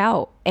worked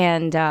out.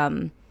 And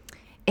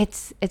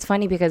it's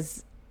funny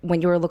because when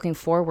you were looking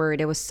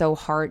forward, it was so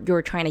hard. You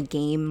were trying to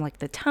game like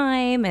the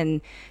time and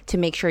to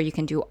make sure you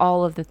can do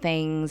all of the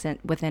things and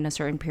within a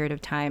certain period of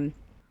time.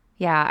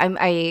 Yeah,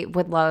 I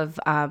would love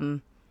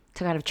to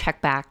kind of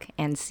check back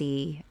and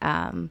see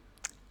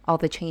all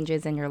the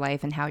changes in your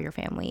life and how your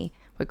family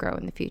would grow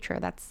in the future.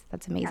 That's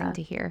amazing Yeah.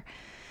 to hear.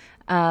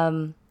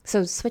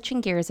 So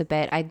switching gears a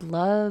bit, I'd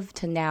love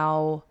to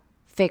now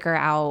figure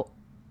out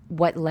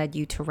what led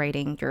you to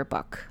writing your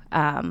book.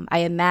 I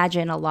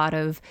imagine a lot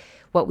of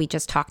what we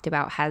just talked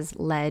about has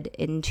led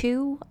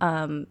into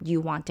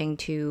you wanting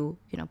to,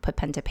 put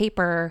pen to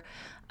paper,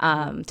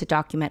 to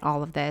document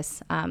all of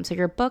this. So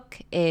your book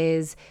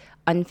is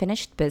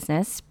Unfinished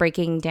Business,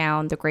 Breaking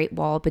Down the Great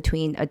Wall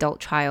Between Adult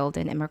Child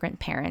and Immigrant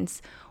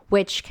Parents,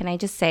 which, can I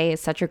just say, is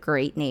such a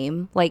great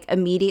name. Like,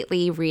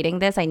 immediately reading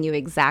this, I knew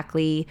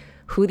exactly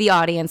who the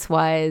audience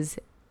was,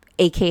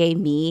 AKA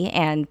me,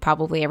 and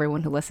probably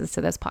everyone who listens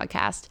to this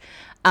podcast.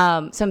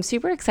 So I'm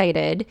super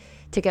excited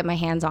to get my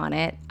hands on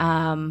it.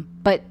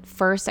 But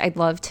first, I'd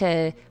love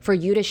for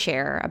you to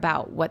share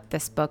about what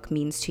this book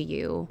means to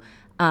you,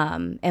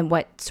 and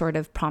what sort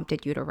of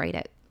prompted you to write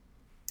it.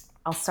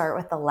 I'll start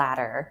with the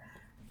latter.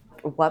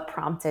 What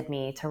prompted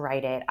me to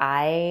write it?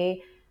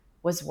 I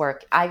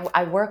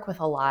work with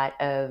a lot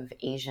of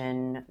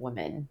Asian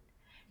women,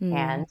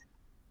 and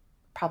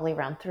probably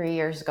around 3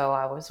 years ago,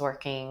 I was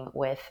working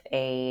with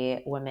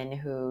a woman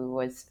who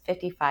was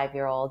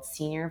 55-year-old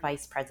senior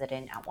vice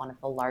president at one of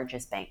the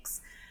largest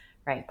banks,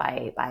 right?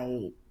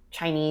 By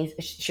Chinese,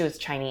 she was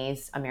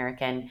Chinese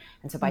American,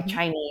 and so by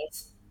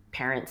Chinese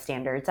parent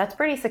standards, that's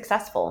pretty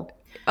successful.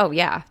 Oh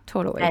yeah,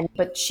 totally.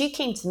 But she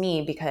came to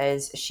me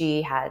because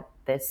she had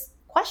this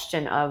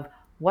question of,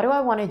 what do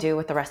I want to do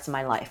with the rest of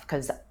my life?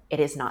 Because it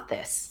is not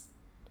this.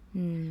 So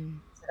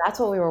that's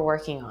what we were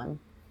working on.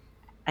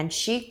 And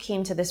she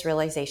came to this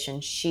realization: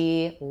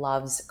 she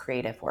loves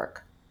creative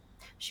work.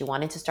 She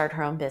wanted to start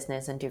her own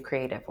business and do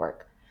creative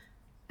work.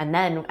 And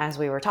then as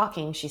we were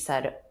talking, she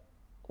said,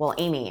 well,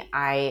 Amy,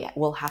 I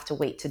will have to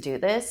wait to do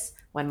this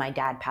when my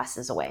dad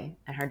passes away.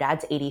 And her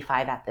dad's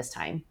 85 at this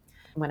time.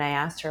 When I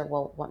asked her,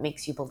 well, what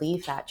makes you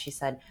believe that? She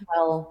said,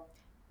 well,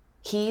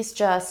 he's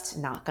just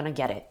not going to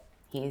get it.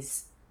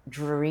 He's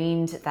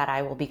dreamed that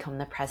I will become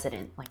the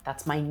president. Like,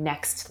 that's my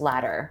next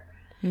ladder.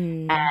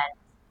 And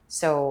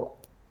so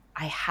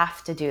I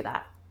have to do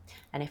that.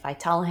 And if I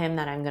tell him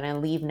that I'm going to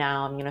leave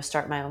now, I'm going to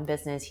start my own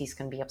business, he's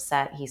going to be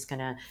upset. He's going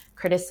to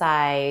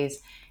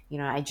criticize.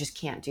 I just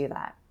can't do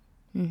that.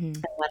 And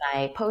when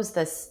I posed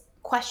this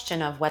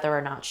question of whether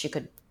or not she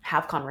could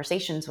have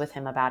conversations with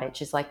him about it,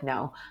 she's like,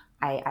 no,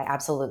 I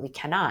absolutely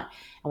cannot.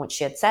 And what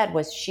she had said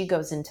was, she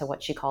goes into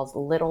what she calls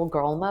little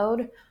girl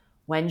mode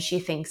when she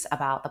thinks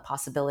about the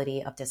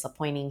possibility of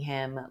disappointing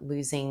him,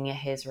 losing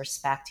his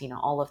respect,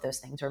 all of those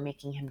things, or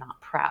making him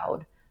not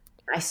proud.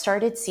 I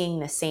started seeing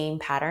the same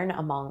pattern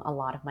among a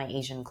lot of my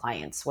Asian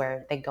clients,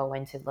 where they go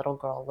into little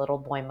girl, little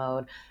boy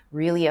mode,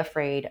 really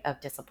afraid of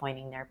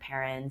disappointing their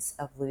parents,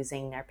 of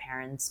losing their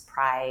parents'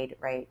 pride,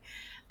 right?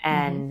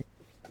 And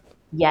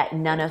yet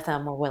none of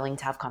them were willing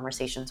to have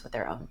conversations with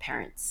their own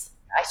parents.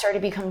 I started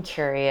to become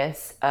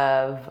curious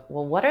of,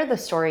 well, what are the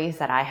stories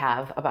that I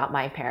have about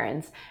my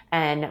parents?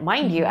 And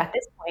mind you, at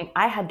this point,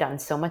 I had done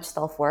so much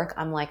self-work.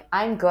 I'm like,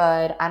 I'm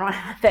good. I don't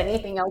have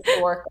anything else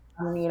to work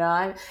on,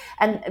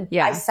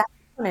 I sat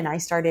down and I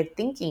started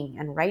thinking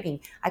and writing.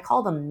 I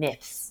call them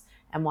myths,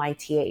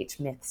 MYTH,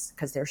 myths,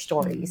 because they're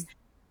stories.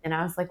 And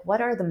I was like,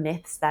 what are the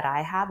myths that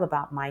I have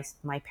about my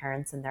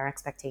parents and their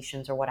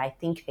expectations, or what I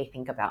think they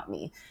think about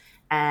me?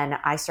 And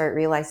I started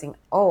realizing,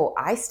 oh,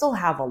 I still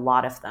have a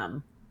lot of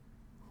them.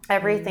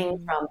 Everything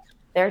from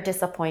they're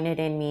disappointed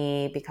in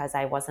me because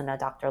I wasn't a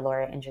doctor,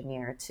 lawyer,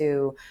 engineer,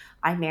 to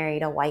I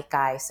married a white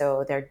guy,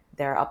 so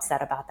they're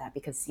upset about that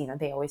because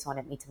they always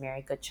wanted me to marry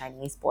a good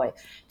Chinese boy,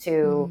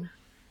 to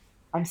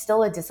I'm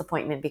still a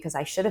disappointment because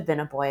I should have been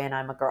a boy and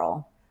I'm a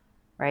girl,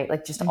 right?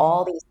 Like, just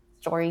all these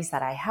stories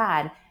that I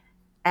had.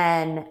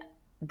 And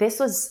this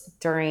was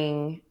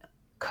during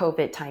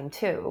COVID time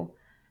too.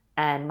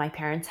 And my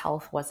parents'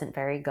 health wasn't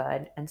very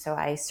good. And so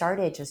I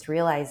started just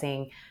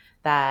realizing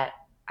that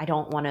I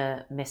don't want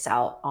to miss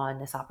out on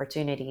this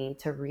opportunity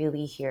to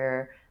really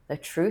hear the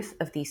truth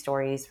of these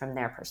stories from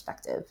their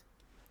perspective.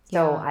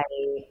 So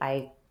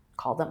I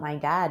called up my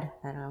dad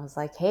and I was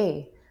like,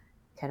 hey,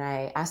 can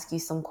I ask you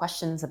some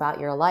questions about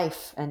your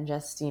life? And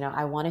just,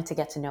 I wanted to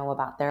get to know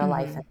about their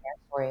life and their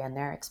story and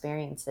their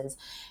experiences.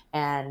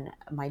 And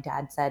my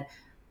dad said,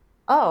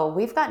 oh,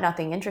 we've got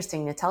nothing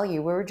interesting to tell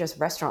you. We were just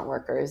restaurant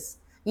workers.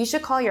 You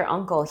should call your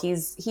uncle.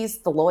 He's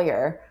the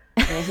lawyer.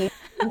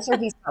 I'm sure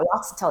he's got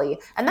lots to tell you.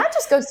 And that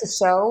just goes to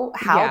show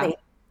how they think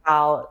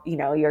about,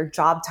 your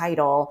job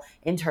title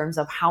in terms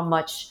of how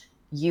much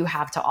you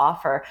have to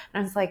offer.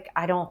 And I was like,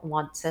 I don't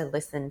want to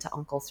listen to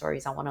uncle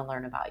stories. I want to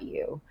learn about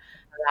you.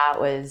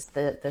 That was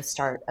the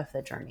start of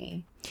the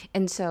journey.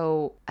 And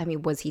so,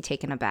 was he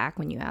taken aback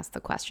when you asked the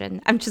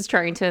question? I'm just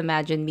trying to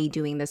imagine me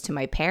doing this to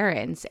my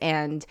parents.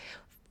 And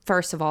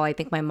first of all, I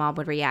think my mom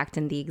would react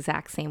in the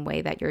exact same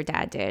way that your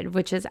dad did,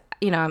 which is,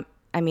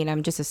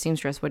 I'm just a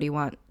seamstress. What do you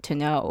want to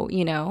know,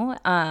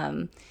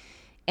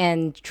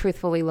 And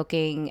truthfully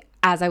looking,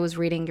 as I was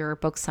reading your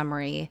book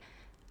summary,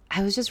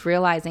 I was just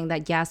realizing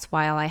that, yes,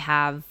 while I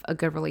have a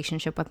good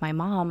relationship with my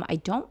mom, I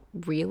don't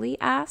really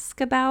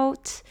ask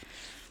about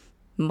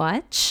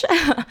much.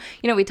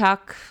 We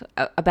talk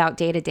about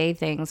day-to-day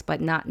things,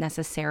 but not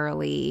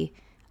necessarily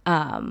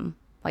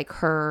like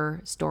her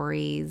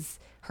stories,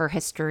 her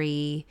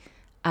history.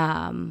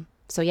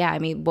 So yeah, I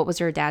mean, what was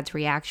your dad's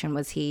reaction?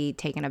 Was he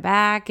taken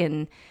aback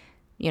and,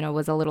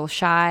 was a little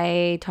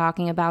shy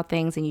talking about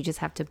things, and you just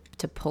have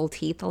to pull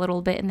teeth a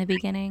little bit in the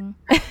beginning?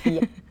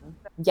 Yeah.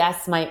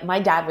 Yes, my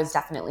dad was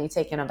definitely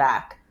taken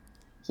aback.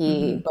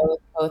 Mm-hmm.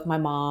 Both my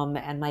mom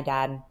and my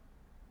dad,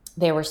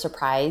 they were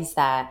surprised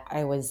that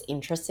I was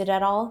interested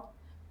at all,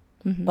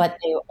 Mm-hmm. but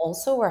they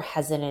also were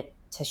hesitant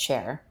to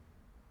share.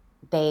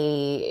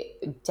 They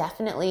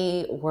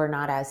definitely were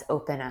not as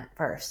open at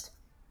first.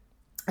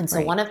 And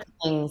so Right. one of the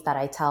things that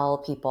I tell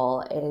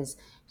people is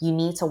you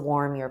need to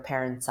warm your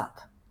parents up.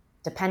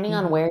 Depending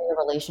on Mm-hmm. where your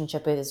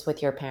relationship is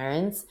with your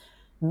parents,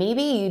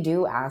 maybe you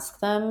do ask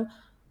them,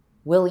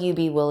 will you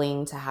be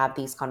willing to have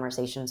these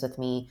conversations with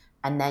me?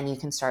 And then you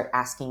can start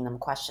asking them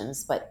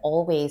questions, but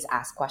always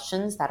ask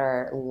questions that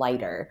are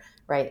lighter,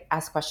 right?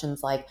 Ask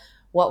questions like,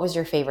 what was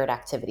your favorite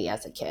activity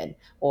as a kid?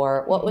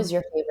 Or what Mm-hmm. was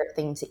your favorite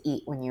thing to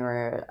eat when you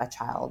were a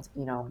child?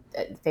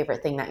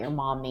 Favorite thing that your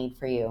mom made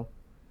for you?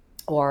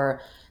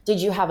 Or did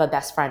you have a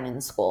best friend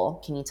in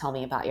school? Can you tell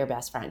me about your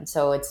best friend?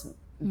 So it's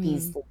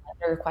Mm-hmm. these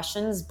lighter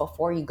questions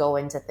before you go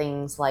into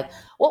things like,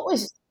 what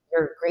was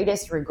your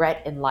greatest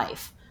regret in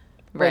life?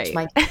 Which Right.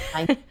 my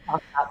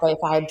talk about, but if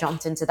I had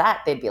jumped into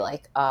that, they'd be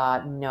like,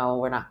 no,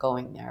 we're not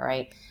going there,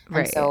 right?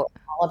 And Right. so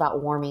it's all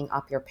about warming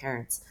up your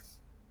parents.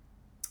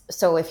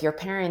 So if your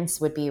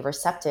parents would be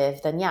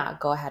receptive, then yeah,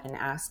 go ahead and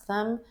ask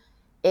them.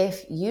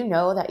 If you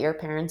know that your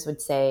parents would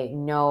say,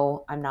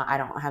 no, I'm not, I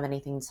don't have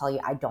anything to tell you,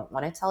 I don't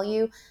want to tell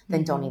you,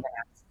 then don't Mm-hmm. even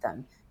ask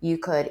them. You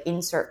could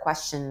insert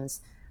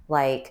questions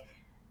like,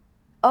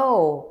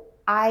 oh,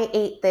 I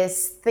ate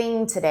this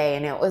thing today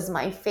and it was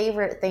my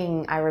favorite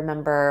thing I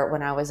remember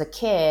when I was a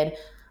kid.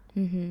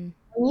 Mm-hmm.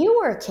 When you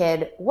were a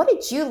kid, what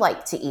did you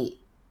like to eat?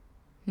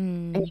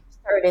 And Mm. you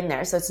start in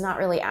there. So it's not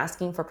really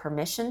asking for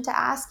permission to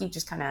ask. You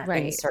just kind of Right.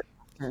 insert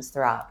questions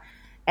throughout.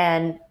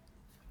 And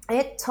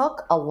it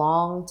took a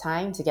long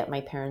time to get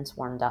my parents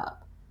warmed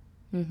up.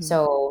 Mm-hmm.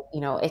 So,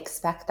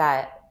 expect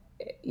that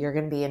you're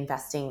going to be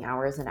investing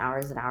hours and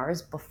hours and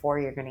hours before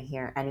you're going to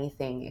hear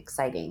anything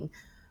exciting,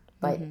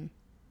 but Mm-hmm.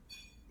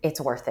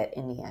 it's worth it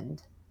in the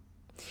end.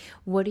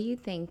 What do you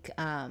think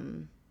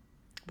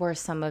were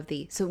some of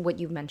so what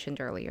you mentioned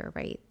earlier,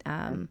 right?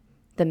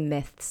 The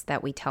myths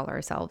that we tell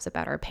ourselves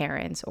about our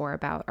parents or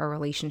about our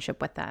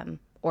relationship with them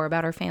or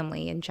about our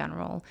family in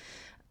general.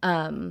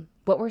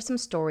 What were some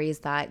stories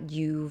that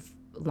you've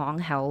long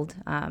held?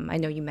 I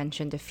know you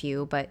mentioned a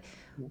few, but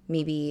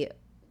maybe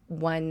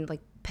one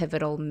like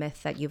pivotal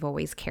myth that you've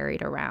always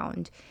carried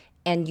around.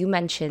 And you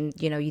mentioned,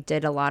 you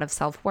did a lot of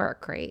self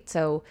work, right?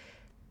 So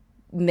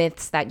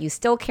myths that you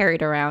still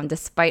carried around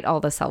despite all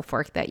the self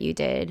work that you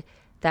did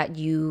that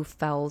you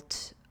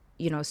felt,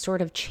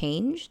 sort of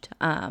changed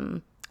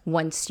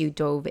once you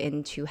dove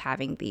into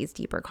having these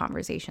deeper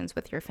conversations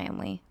with your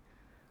family?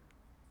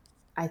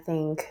 I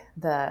think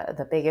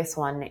the biggest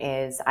one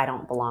is I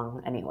don't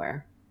belong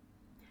anywhere.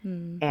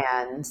 Mm.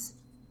 And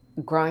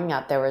growing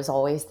up, there was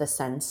always the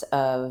sense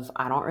of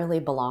I don't really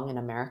belong in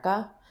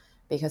America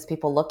because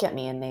people look at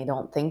me and they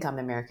don't think I'm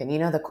American.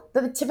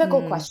 The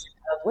typical Mm. question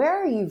of where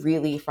are you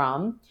really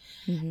from?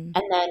 Mm-hmm.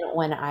 And then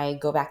when I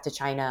go back to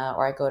China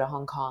or I go to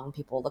Hong Kong,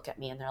 people look at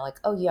me and they're like,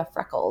 "Oh, you have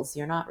freckles.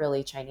 You're not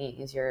really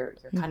Chinese. You're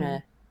kind Mm-hmm.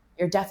 of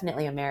you're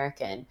definitely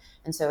American."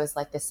 And so it's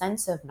like the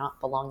sense of not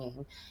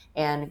belonging.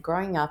 And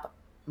growing up,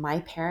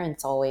 my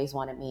parents always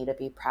wanted me to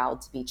be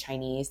proud to be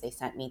Chinese. They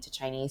sent me to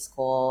Chinese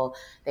school.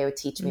 They would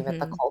teach me about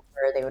the Mm-hmm.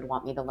 culture. They would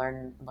want me to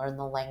learn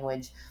the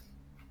language.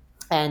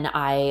 And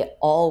I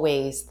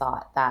always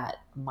thought that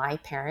my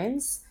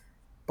parents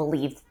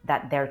believed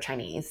that they're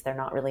Chinese. They're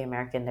not really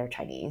American, they're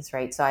Chinese,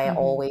 right? So I Mm-hmm.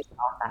 always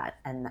thought that.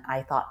 And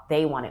I thought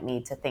they wanted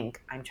me to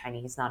think I'm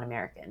Chinese, not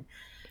American.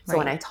 So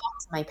when I Right.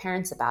 talked to my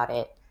parents about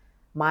it,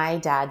 my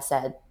dad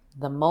said,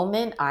 the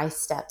moment I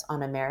stepped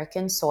on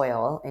American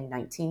soil in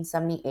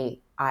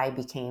 1978, I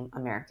became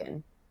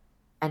American.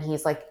 And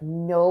he's like,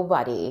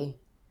 nobody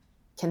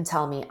can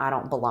tell me I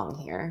don't belong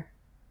here.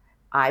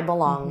 I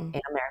belong Mm-hmm.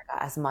 in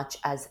America as much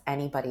as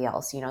anybody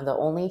else. The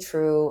only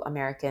true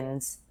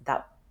Americans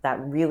that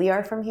really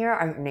are from here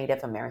are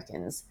Native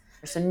Americans.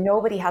 So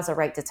nobody has a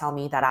right to tell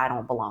me that I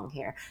don't belong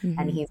here.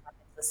 And Mm-hmm. he's like,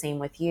 it's the same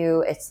with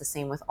you. It's the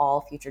same with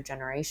all future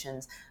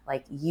generations.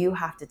 Like you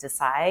have to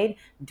decide,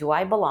 do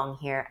I belong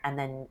here? And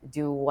then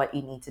do what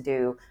you need to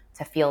do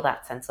to feel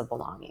that sense of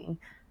belonging.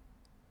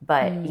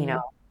 But,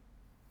 Mm.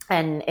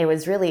 and it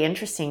was really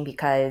interesting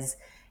because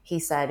he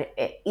said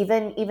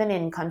even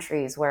in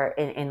countries where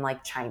in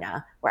like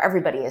China where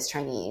everybody is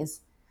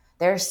Chinese,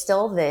 there's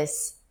still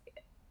this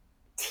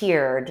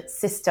tiered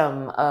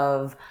system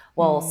of,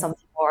 well, Mm. some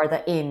people are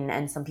the in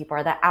and some people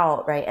are the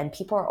out, right? And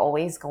people are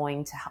always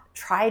going to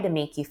try to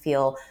make you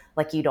feel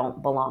like you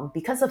don't belong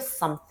because of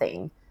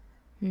something.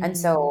 And Mm.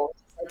 so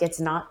like it's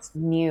not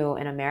new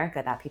in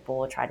America that people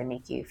will try to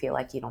make you feel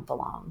like you don't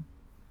belong.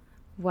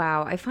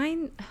 Wow. I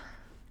find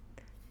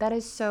that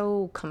is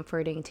so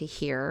comforting to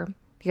hear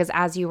because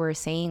as you were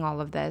saying all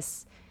of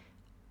this,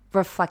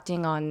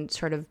 reflecting on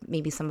sort of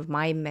maybe some of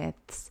my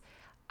myths,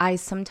 I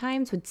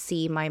sometimes would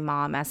see my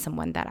mom as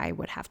someone that I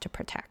would have to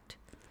protect.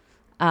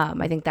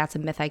 I think that's a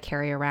myth I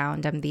carry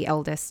around. I'm the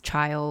eldest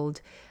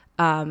child.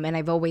 And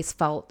I've always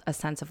felt a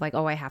sense of like,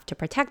 oh, I have to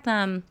protect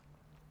them,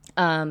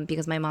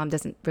 because my mom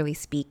doesn't really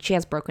speak. She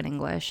has broken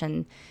English.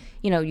 And,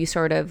 you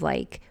sort of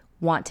like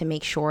want to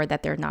make sure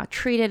that they're not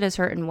treated a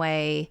certain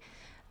way.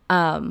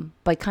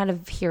 But kind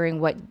of hearing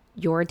what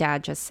your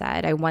dad just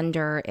said, I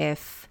wonder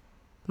if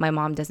my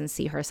mom doesn't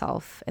see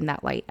herself in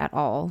that light at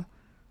all.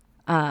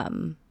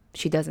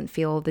 She doesn't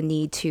feel the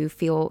need to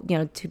feel,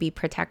 to be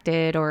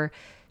protected, or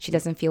she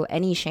doesn't feel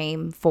any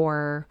shame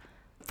for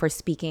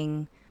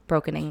speaking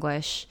broken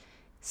English.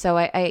 So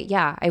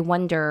I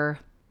wonder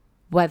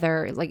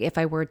whether, like, if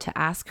I were to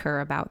ask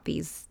her about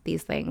these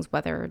things,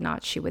 whether or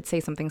not she would say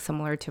something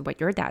similar to what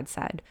your dad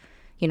said,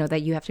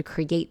 that you have to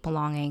create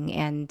belonging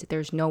and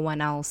there's no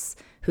one else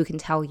who can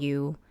tell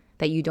you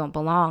that you don't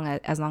belong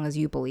as long as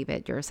you believe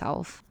it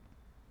yourself.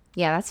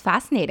 Yeah, that's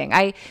fascinating.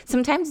 I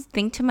sometimes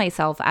think to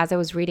myself as I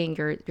was reading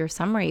your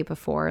summary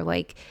before,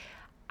 like,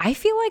 I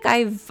feel like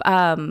I've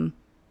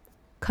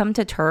come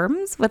to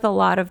terms with a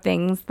lot of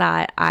things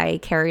that I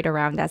carried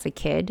around as a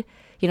kid.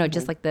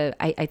 Just like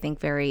I think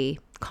very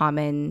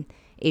common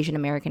Asian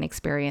American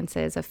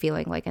experiences of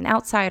feeling like an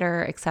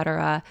outsider,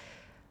 etc.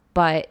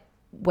 But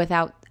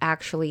without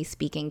actually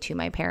speaking to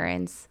my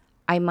parents,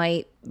 I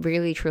might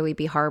really truly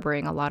be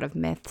harboring a lot of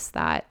myths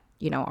that,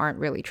 aren't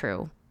really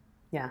true.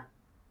 Yeah.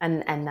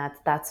 And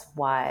that's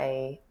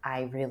why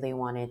I really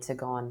wanted to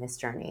go on this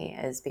journey,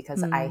 is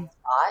because I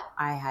thought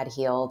I had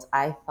healed.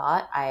 I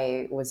thought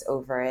I was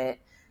over it.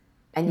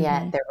 And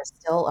yet there was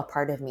still a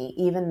part of me,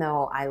 even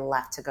though I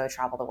left to go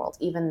travel the world,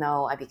 even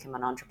though I became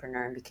an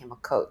entrepreneur and became a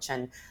coach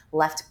and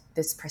left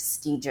this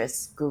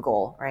prestigious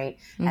Google, right?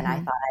 And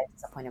I thought I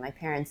disappointed my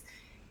parents.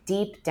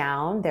 Deep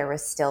down, there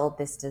was still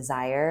this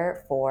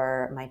desire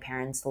for my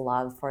parents'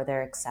 love, for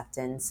their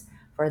acceptance,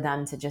 for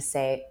them to just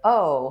say,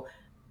 oh,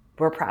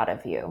 we're proud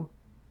of you.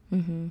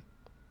 And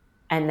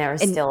there were And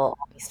still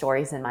all these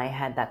stories in my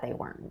head that they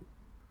weren't.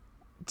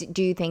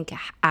 do you think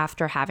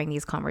after having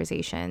these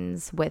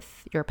conversations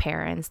with your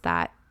parents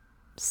that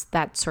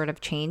sort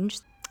of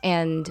changed?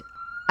 And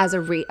as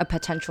a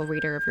potential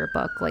reader of your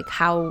book, like,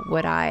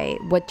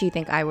 what do you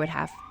think I would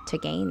have to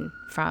gain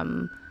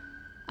from,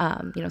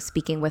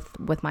 speaking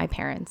with my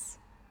parents?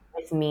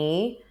 With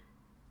me,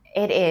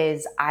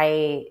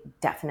 I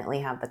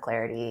definitely have the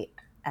clarity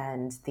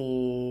and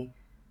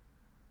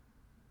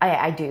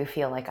I do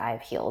feel like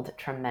I've healed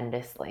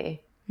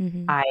tremendously.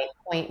 I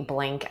point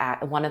blank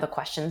at one of the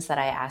questions that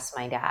I asked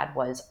my dad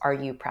was, are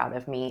you proud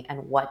of me?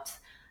 And what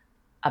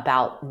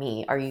about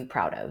me are you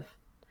proud of?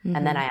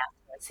 And then I asked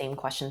him the same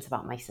questions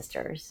about my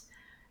sisters.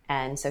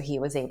 And so he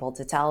was able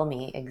to tell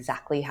me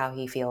exactly how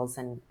he feels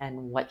and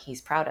what he's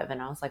proud of. And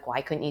I was like,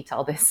 why couldn't you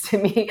tell this to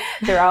me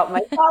throughout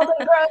my childhood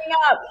growing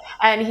up?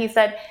 And he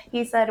said,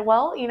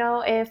 well,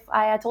 if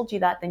I had told you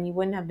that, then you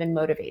wouldn't have been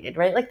motivated,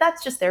 right? Like,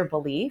 that's just their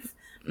belief.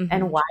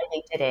 And why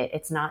they did it.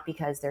 It's not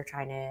because they're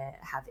trying to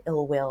have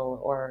ill will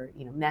or,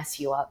 mess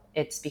you up.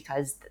 It's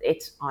because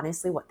it's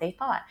honestly what they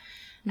thought.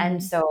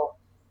 And so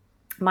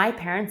my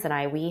parents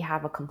and we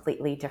have a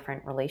completely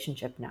different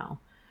relationship now.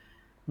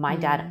 My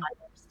dad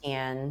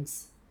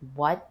understands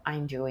what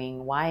I'm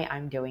doing, why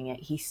I'm doing it.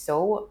 He's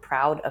so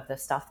proud of the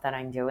stuff that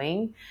I'm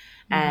doing.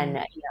 And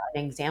an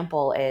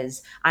example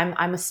is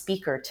I'm a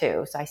speaker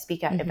too. So I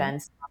speak at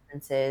events,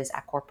 conferences,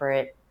 at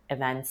corporate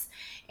events.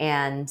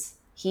 And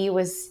he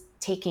was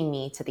taking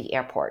me to the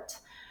airport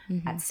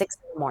at 6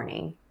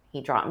 a.m.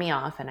 He dropped me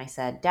off and I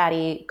said,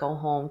 Daddy, go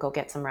home, go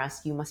get some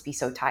rest. You must be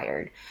so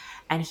tired.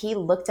 And he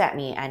looked at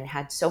me and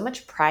had so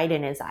much pride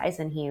in his eyes.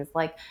 And he was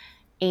like,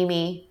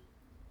 Amy,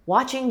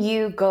 watching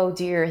you go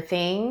do your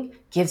thing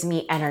gives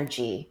me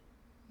energy.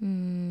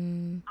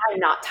 I'm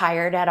not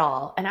tired at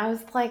all. And I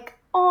was like,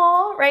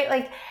 oh, right.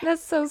 Like,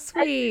 That's so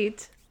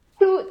sweet.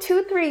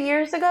 3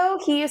 years ago,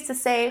 he used to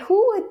say,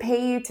 who would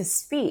pay you to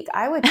speak?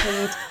 I would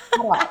pay you to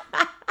shut up.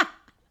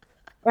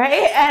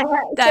 Right. And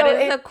That so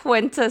is the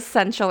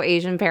quintessential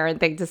Asian parent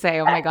thing to say.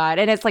 Oh my God.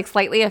 And it's like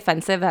slightly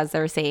offensive as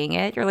they're saying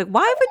it. You're like,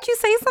 why would you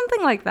say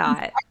something like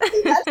that?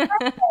 that's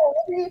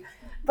right.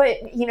 But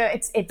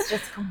it's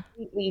just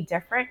completely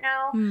different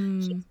now.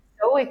 He's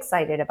so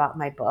excited about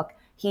my book.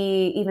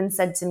 He even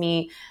said to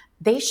me,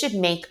 they should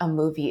make a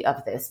movie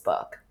of this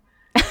book.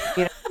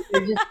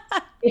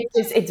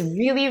 It's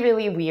really,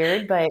 really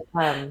weird, but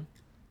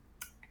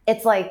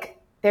it's like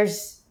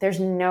there's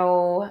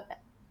no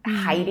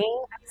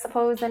hiding, I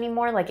suppose,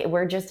 anymore. Like,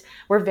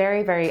 we're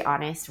very, very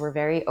honest. We're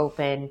very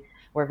open.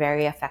 We're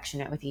very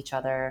affectionate with each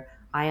other.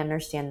 I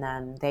understand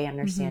them. They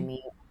understand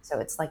me. So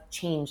it's like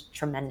changed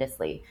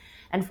tremendously.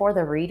 And for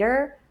the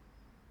reader,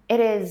 it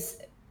is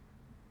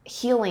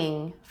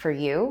healing for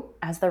you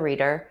as the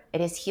reader. It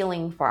is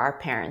healing for our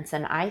parents.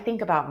 And I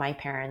think about my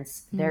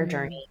parents, their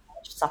journey, how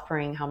much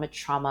suffering, how much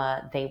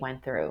trauma they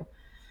went through.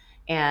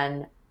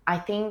 And I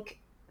think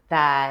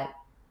that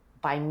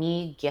by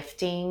me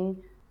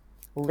gifting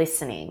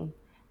listening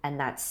and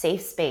that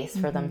safe space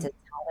for them to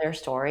tell their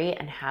story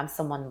and have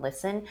someone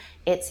listen,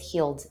 it's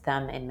healed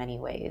them in many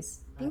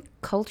ways. I think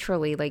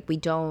culturally, like, we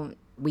don't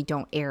we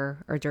don't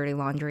air our dirty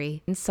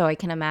laundry. And so I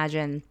can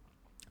imagine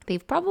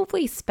they've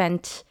probably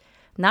spent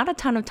not a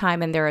ton of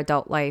time in their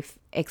adult life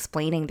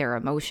explaining their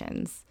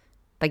emotions,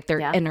 like their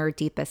Yeah. inner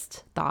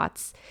deepest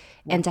thoughts.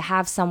 Yeah. And to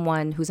have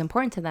someone who's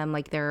important to them,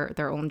 like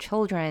their own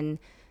children,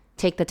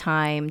 take the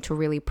time to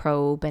really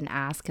probe and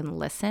ask and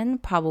listen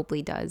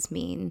probably does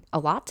mean a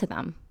lot to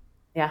them.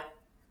 Yeah.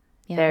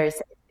 Yeah.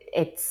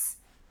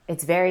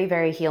 It's very,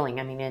 very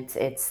healing. I mean,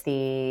 it's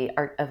the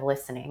art of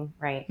listening,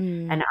 right?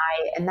 And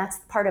that's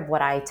part of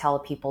what I tell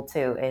people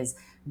too, is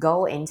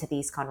go into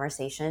these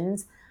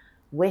conversations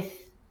with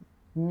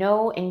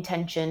no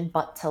intention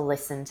but to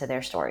listen to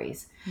their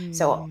stories.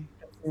 So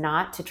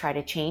not to try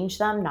to change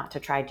them, not to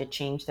try to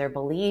change their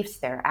beliefs,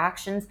 their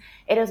actions.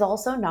 It is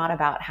also not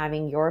about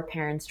having your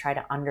parents try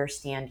to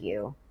understand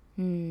you.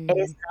 It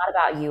is not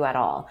about you at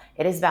all.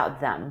 It is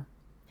about them.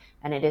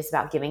 And it is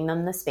about giving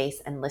them the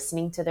space and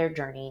listening to their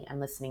journey and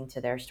listening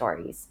to their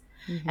stories.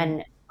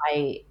 And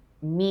by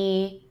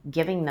me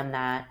giving them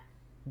that,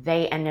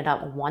 they ended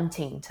up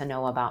wanting to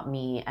know about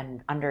me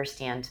and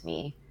understand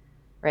me,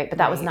 right? But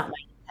that was Right. not my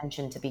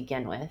intention to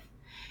begin with.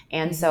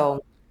 And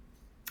so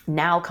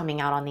now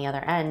coming out on the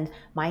other end,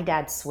 my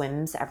dad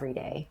swims every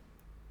day.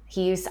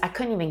 I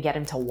couldn't even get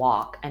him to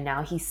walk, and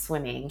now he's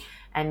swimming.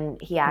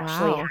 And he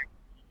actually had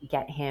Wow. to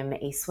get him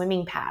a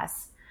swimming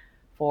pass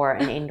for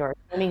an indoor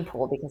swimming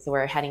pool because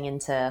we're heading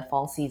into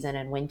fall season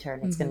and winter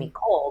and it's going to be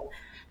cold.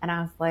 And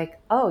I was like,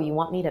 oh, you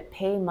want me to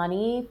pay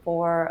money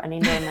for an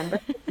indoor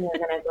membership? And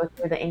you're going to go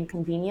through the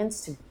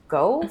inconvenience to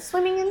go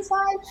swimming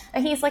inside?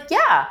 And he's like,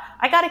 yeah,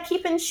 I got to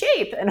keep in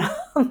shape. And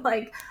I'm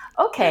like,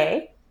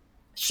 okay,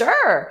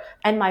 sure.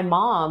 And my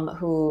mom,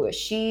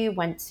 she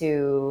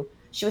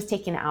was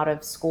taken out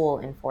of school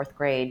in fourth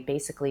grade,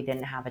 basically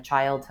didn't have a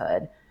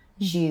childhood.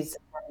 She's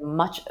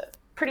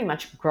pretty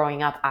much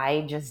growing up.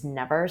 I just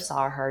never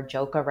saw her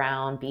joke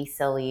around, be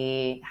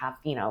silly,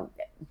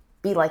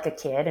 be like a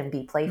kid and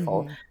be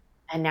playful.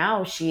 And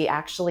now she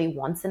actually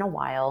once in a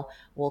while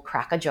will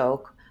crack a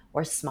joke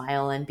or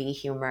smile and be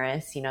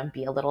humorous,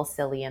 be a little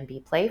silly and be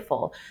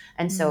playful.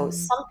 And so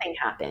something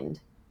happened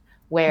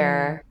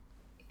where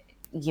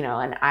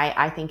and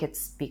I think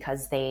it's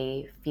because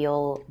they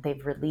feel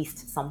they've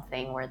released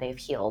something where they've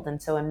healed.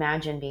 And so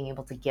imagine being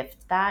able to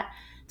gift that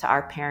to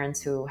our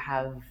parents who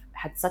have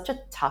had such a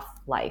tough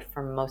life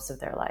for most of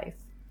their life.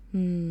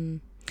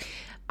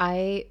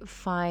 I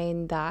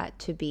find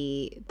that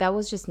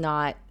was just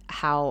not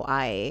how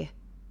I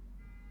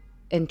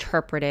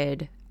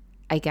interpreted,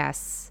 I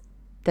guess,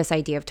 this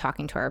idea of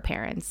talking to our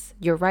parents.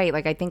 You're right.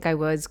 Like, I think I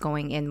was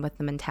going in with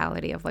the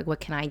mentality of like, what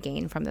can I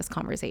gain from this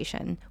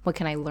conversation? What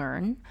can I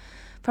learn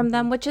from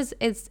them? Which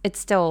it's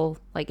still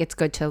like, it's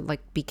good to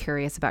like be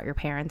curious about your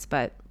parents,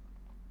 but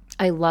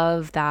I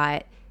love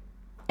that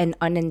an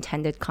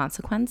unintended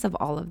consequence of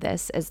all of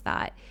this is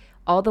that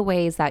all the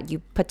ways that you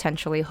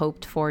potentially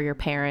hoped for your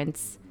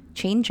parents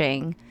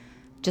changing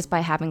just by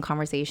having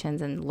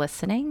conversations and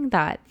listening,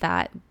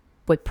 that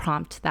would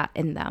prompt that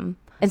in them.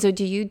 And so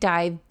do you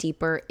dive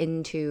deeper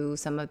into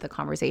some of the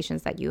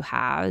conversations that you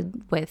had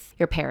with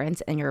your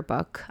parents in your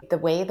book? The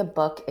way the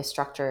book is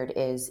structured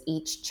is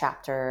each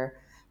chapter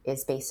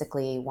is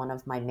basically one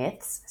of my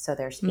myths. So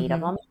there's 8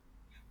 of them.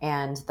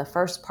 And the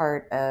first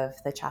part of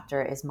the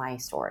chapter is my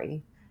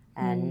story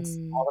and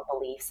all the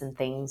beliefs and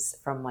things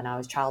from when I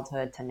was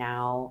childhood to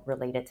now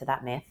related to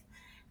that myth.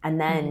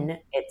 And then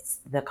it's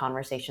the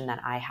conversation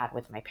that I had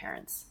with my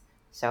parents.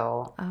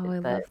 So Oh, I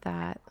love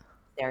that.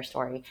 their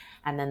story.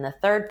 And then the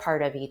third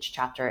part of each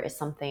chapter is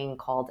something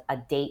called a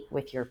date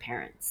with your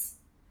parents.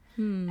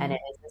 And it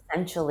is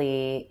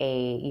essentially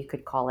you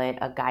could call it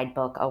a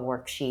guidebook, a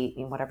worksheet,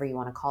 whatever you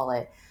want to call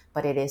it,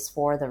 but it is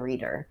for the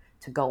reader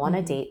to go on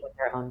a date with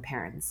their own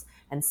parents.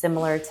 And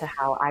similar to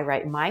how I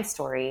write my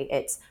story,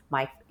 it's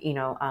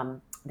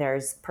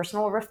there's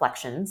personal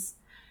reflections,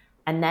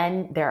 and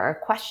then there are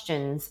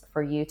questions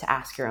for you to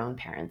ask your own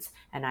parents.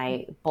 And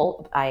I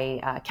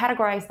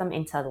categorize them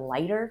into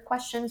lighter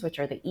questions, which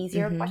are the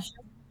easier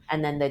questions,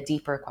 and then the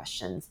deeper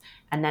questions.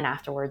 And then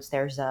afterwards,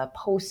 there's a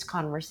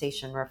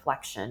post-conversation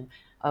reflection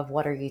of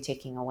what are you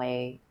taking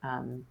away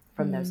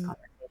from those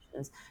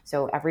conversations.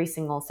 So every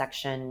single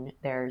section,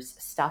 there's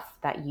stuff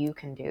that you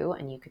can do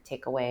and you could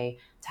take away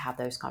to have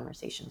those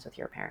conversations with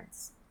your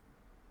parents.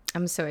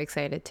 I'm so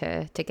excited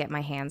to get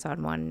my hands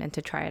on one and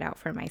to try it out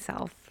for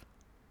myself.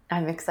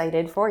 I'm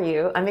excited for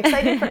you. I'm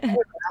excited for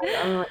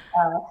you.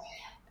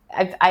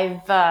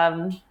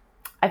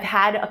 I've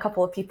had a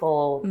couple of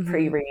people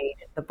pre-read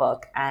the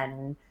book,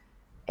 and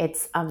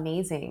it's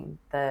amazing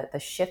the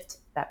shift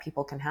that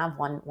people can have.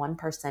 One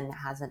person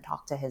hasn't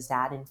talked to his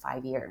dad in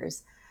 5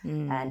 years,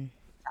 and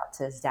out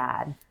to his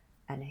dad,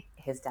 and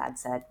his dad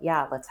said,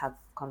 "Yeah, let's have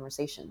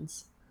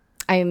conversations."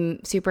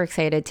 I'm super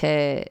excited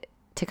to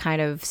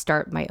kind of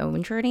start my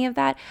own journey of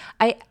that.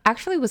 I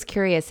actually was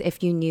curious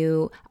if you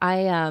knew,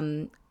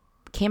 I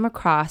came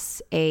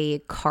across a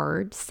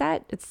card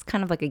set. It's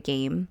kind of like a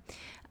game.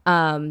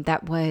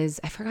 That was,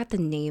 I forgot the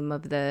name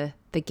of the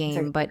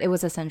game, but it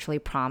was essentially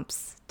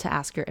prompts to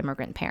ask your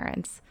immigrant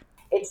parents.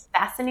 it's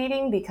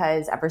fascinating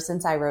because ever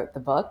since I wrote the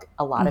book,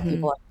 a lot of Mm-hmm.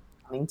 people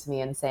are coming to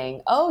me and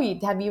saying, "Oh,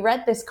 have you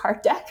read this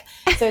card deck?"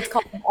 So it's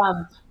called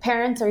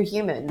 "Parents Are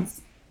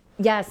Humans."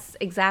 Yes,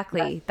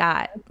 exactly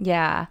that.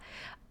 Yeah.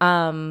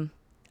 Um,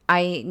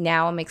 I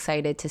now am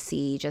excited to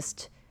see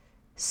just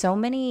so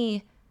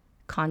many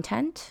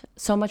content,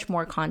 so much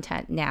more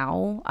content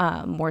now,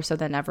 more so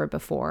than ever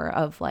before,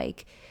 of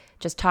like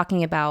just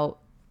talking about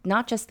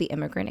not just the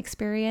immigrant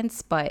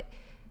experience, but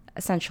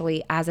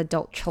essentially as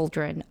adult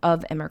children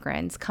of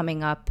immigrants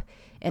coming up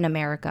in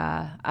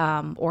America,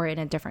 or in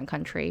a different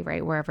country,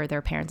 right, wherever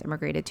their parents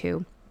immigrated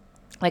to.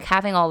 Like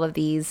having all of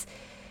these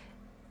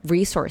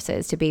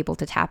resources to be able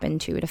to tap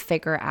into to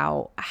figure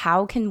out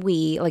how can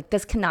we, like,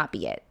 this cannot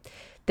be it.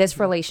 This Mhm.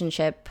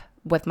 relationship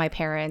with my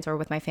parents or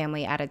with my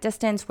family at a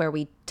distance where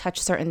we touch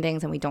certain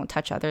things and we don't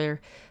touch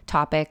other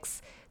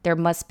topics. There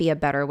must be a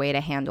better way to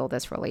handle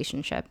this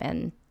relationship.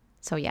 And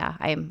so yeah,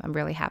 I'm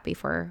really happy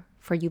for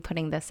you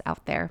putting this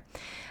out there.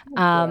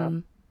 Thank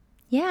you.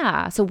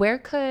 Yeah. So where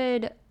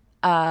could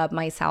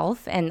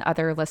myself and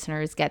other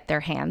listeners get their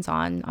hands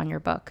on your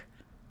book?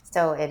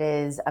 So it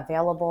is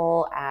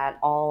available at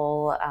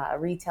all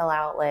retail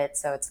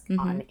outlets. So it's Mm-hmm.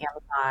 on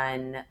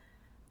Amazon,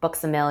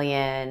 Books a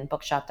Million,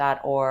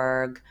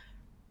 bookshop.org,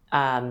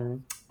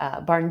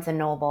 Barnes and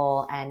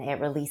Noble, and it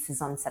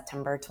releases on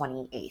September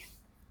 28th.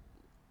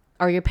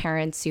 Are your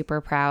parents super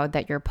proud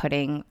that you're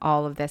putting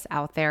all of this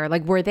out there?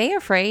 Like, were they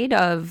afraid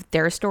of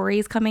their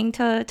stories coming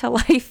to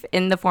life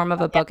in the form of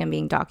a Yeah, book and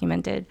being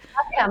documented?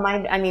 yeah.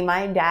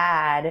 My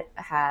dad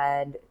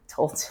had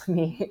told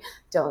me,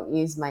 "Don't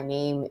use my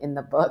name in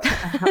the book."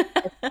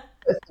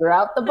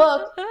 Throughout the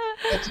book,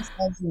 it just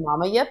says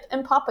Mama Yip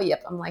and Papa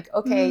Yip. I'm like,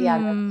 okay, yeah,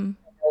 Hmm.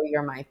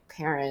 you're my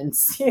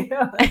parents,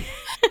 like,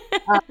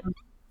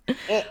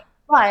 it,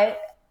 but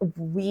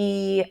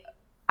we,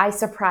 I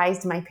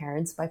surprised my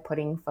parents by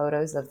putting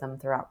photos of them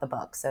throughout the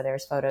book. So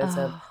there's photos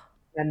of Oh.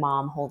 my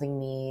mom holding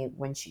me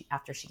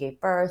after she gave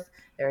birth.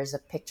 There's a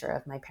picture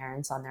of my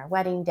parents on their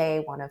wedding day,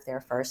 one of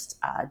their first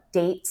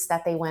dates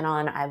that they went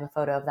on. I have a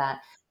photo of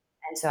that.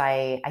 And so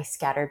I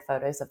scattered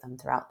photos of them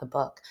throughout the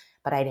book,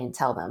 but I didn't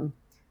tell them.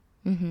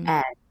 Mm-hmm.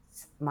 And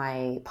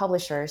my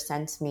publisher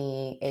sent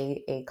me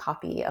a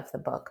copy of the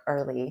book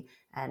early,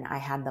 and I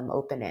had them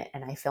open it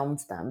and I filmed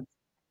them.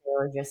 They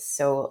were just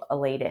so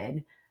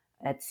elated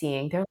at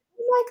seeing. They're like,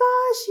 "Oh my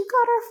gosh, you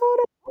got our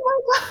photo! Oh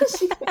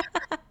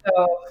my gosh!"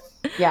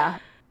 So yeah,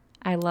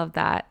 I love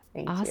that.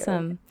 thank you.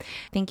 Awesome.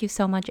 Thank you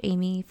so much,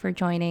 Amy, for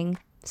joining.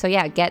 So,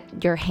 yeah,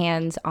 get your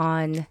hands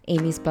on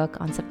Amy's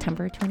book on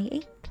September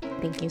 28th.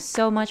 Thank you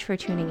so much for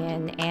tuning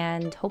in,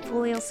 and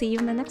hopefully, I'll see you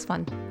in the next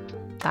one.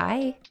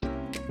 Bye.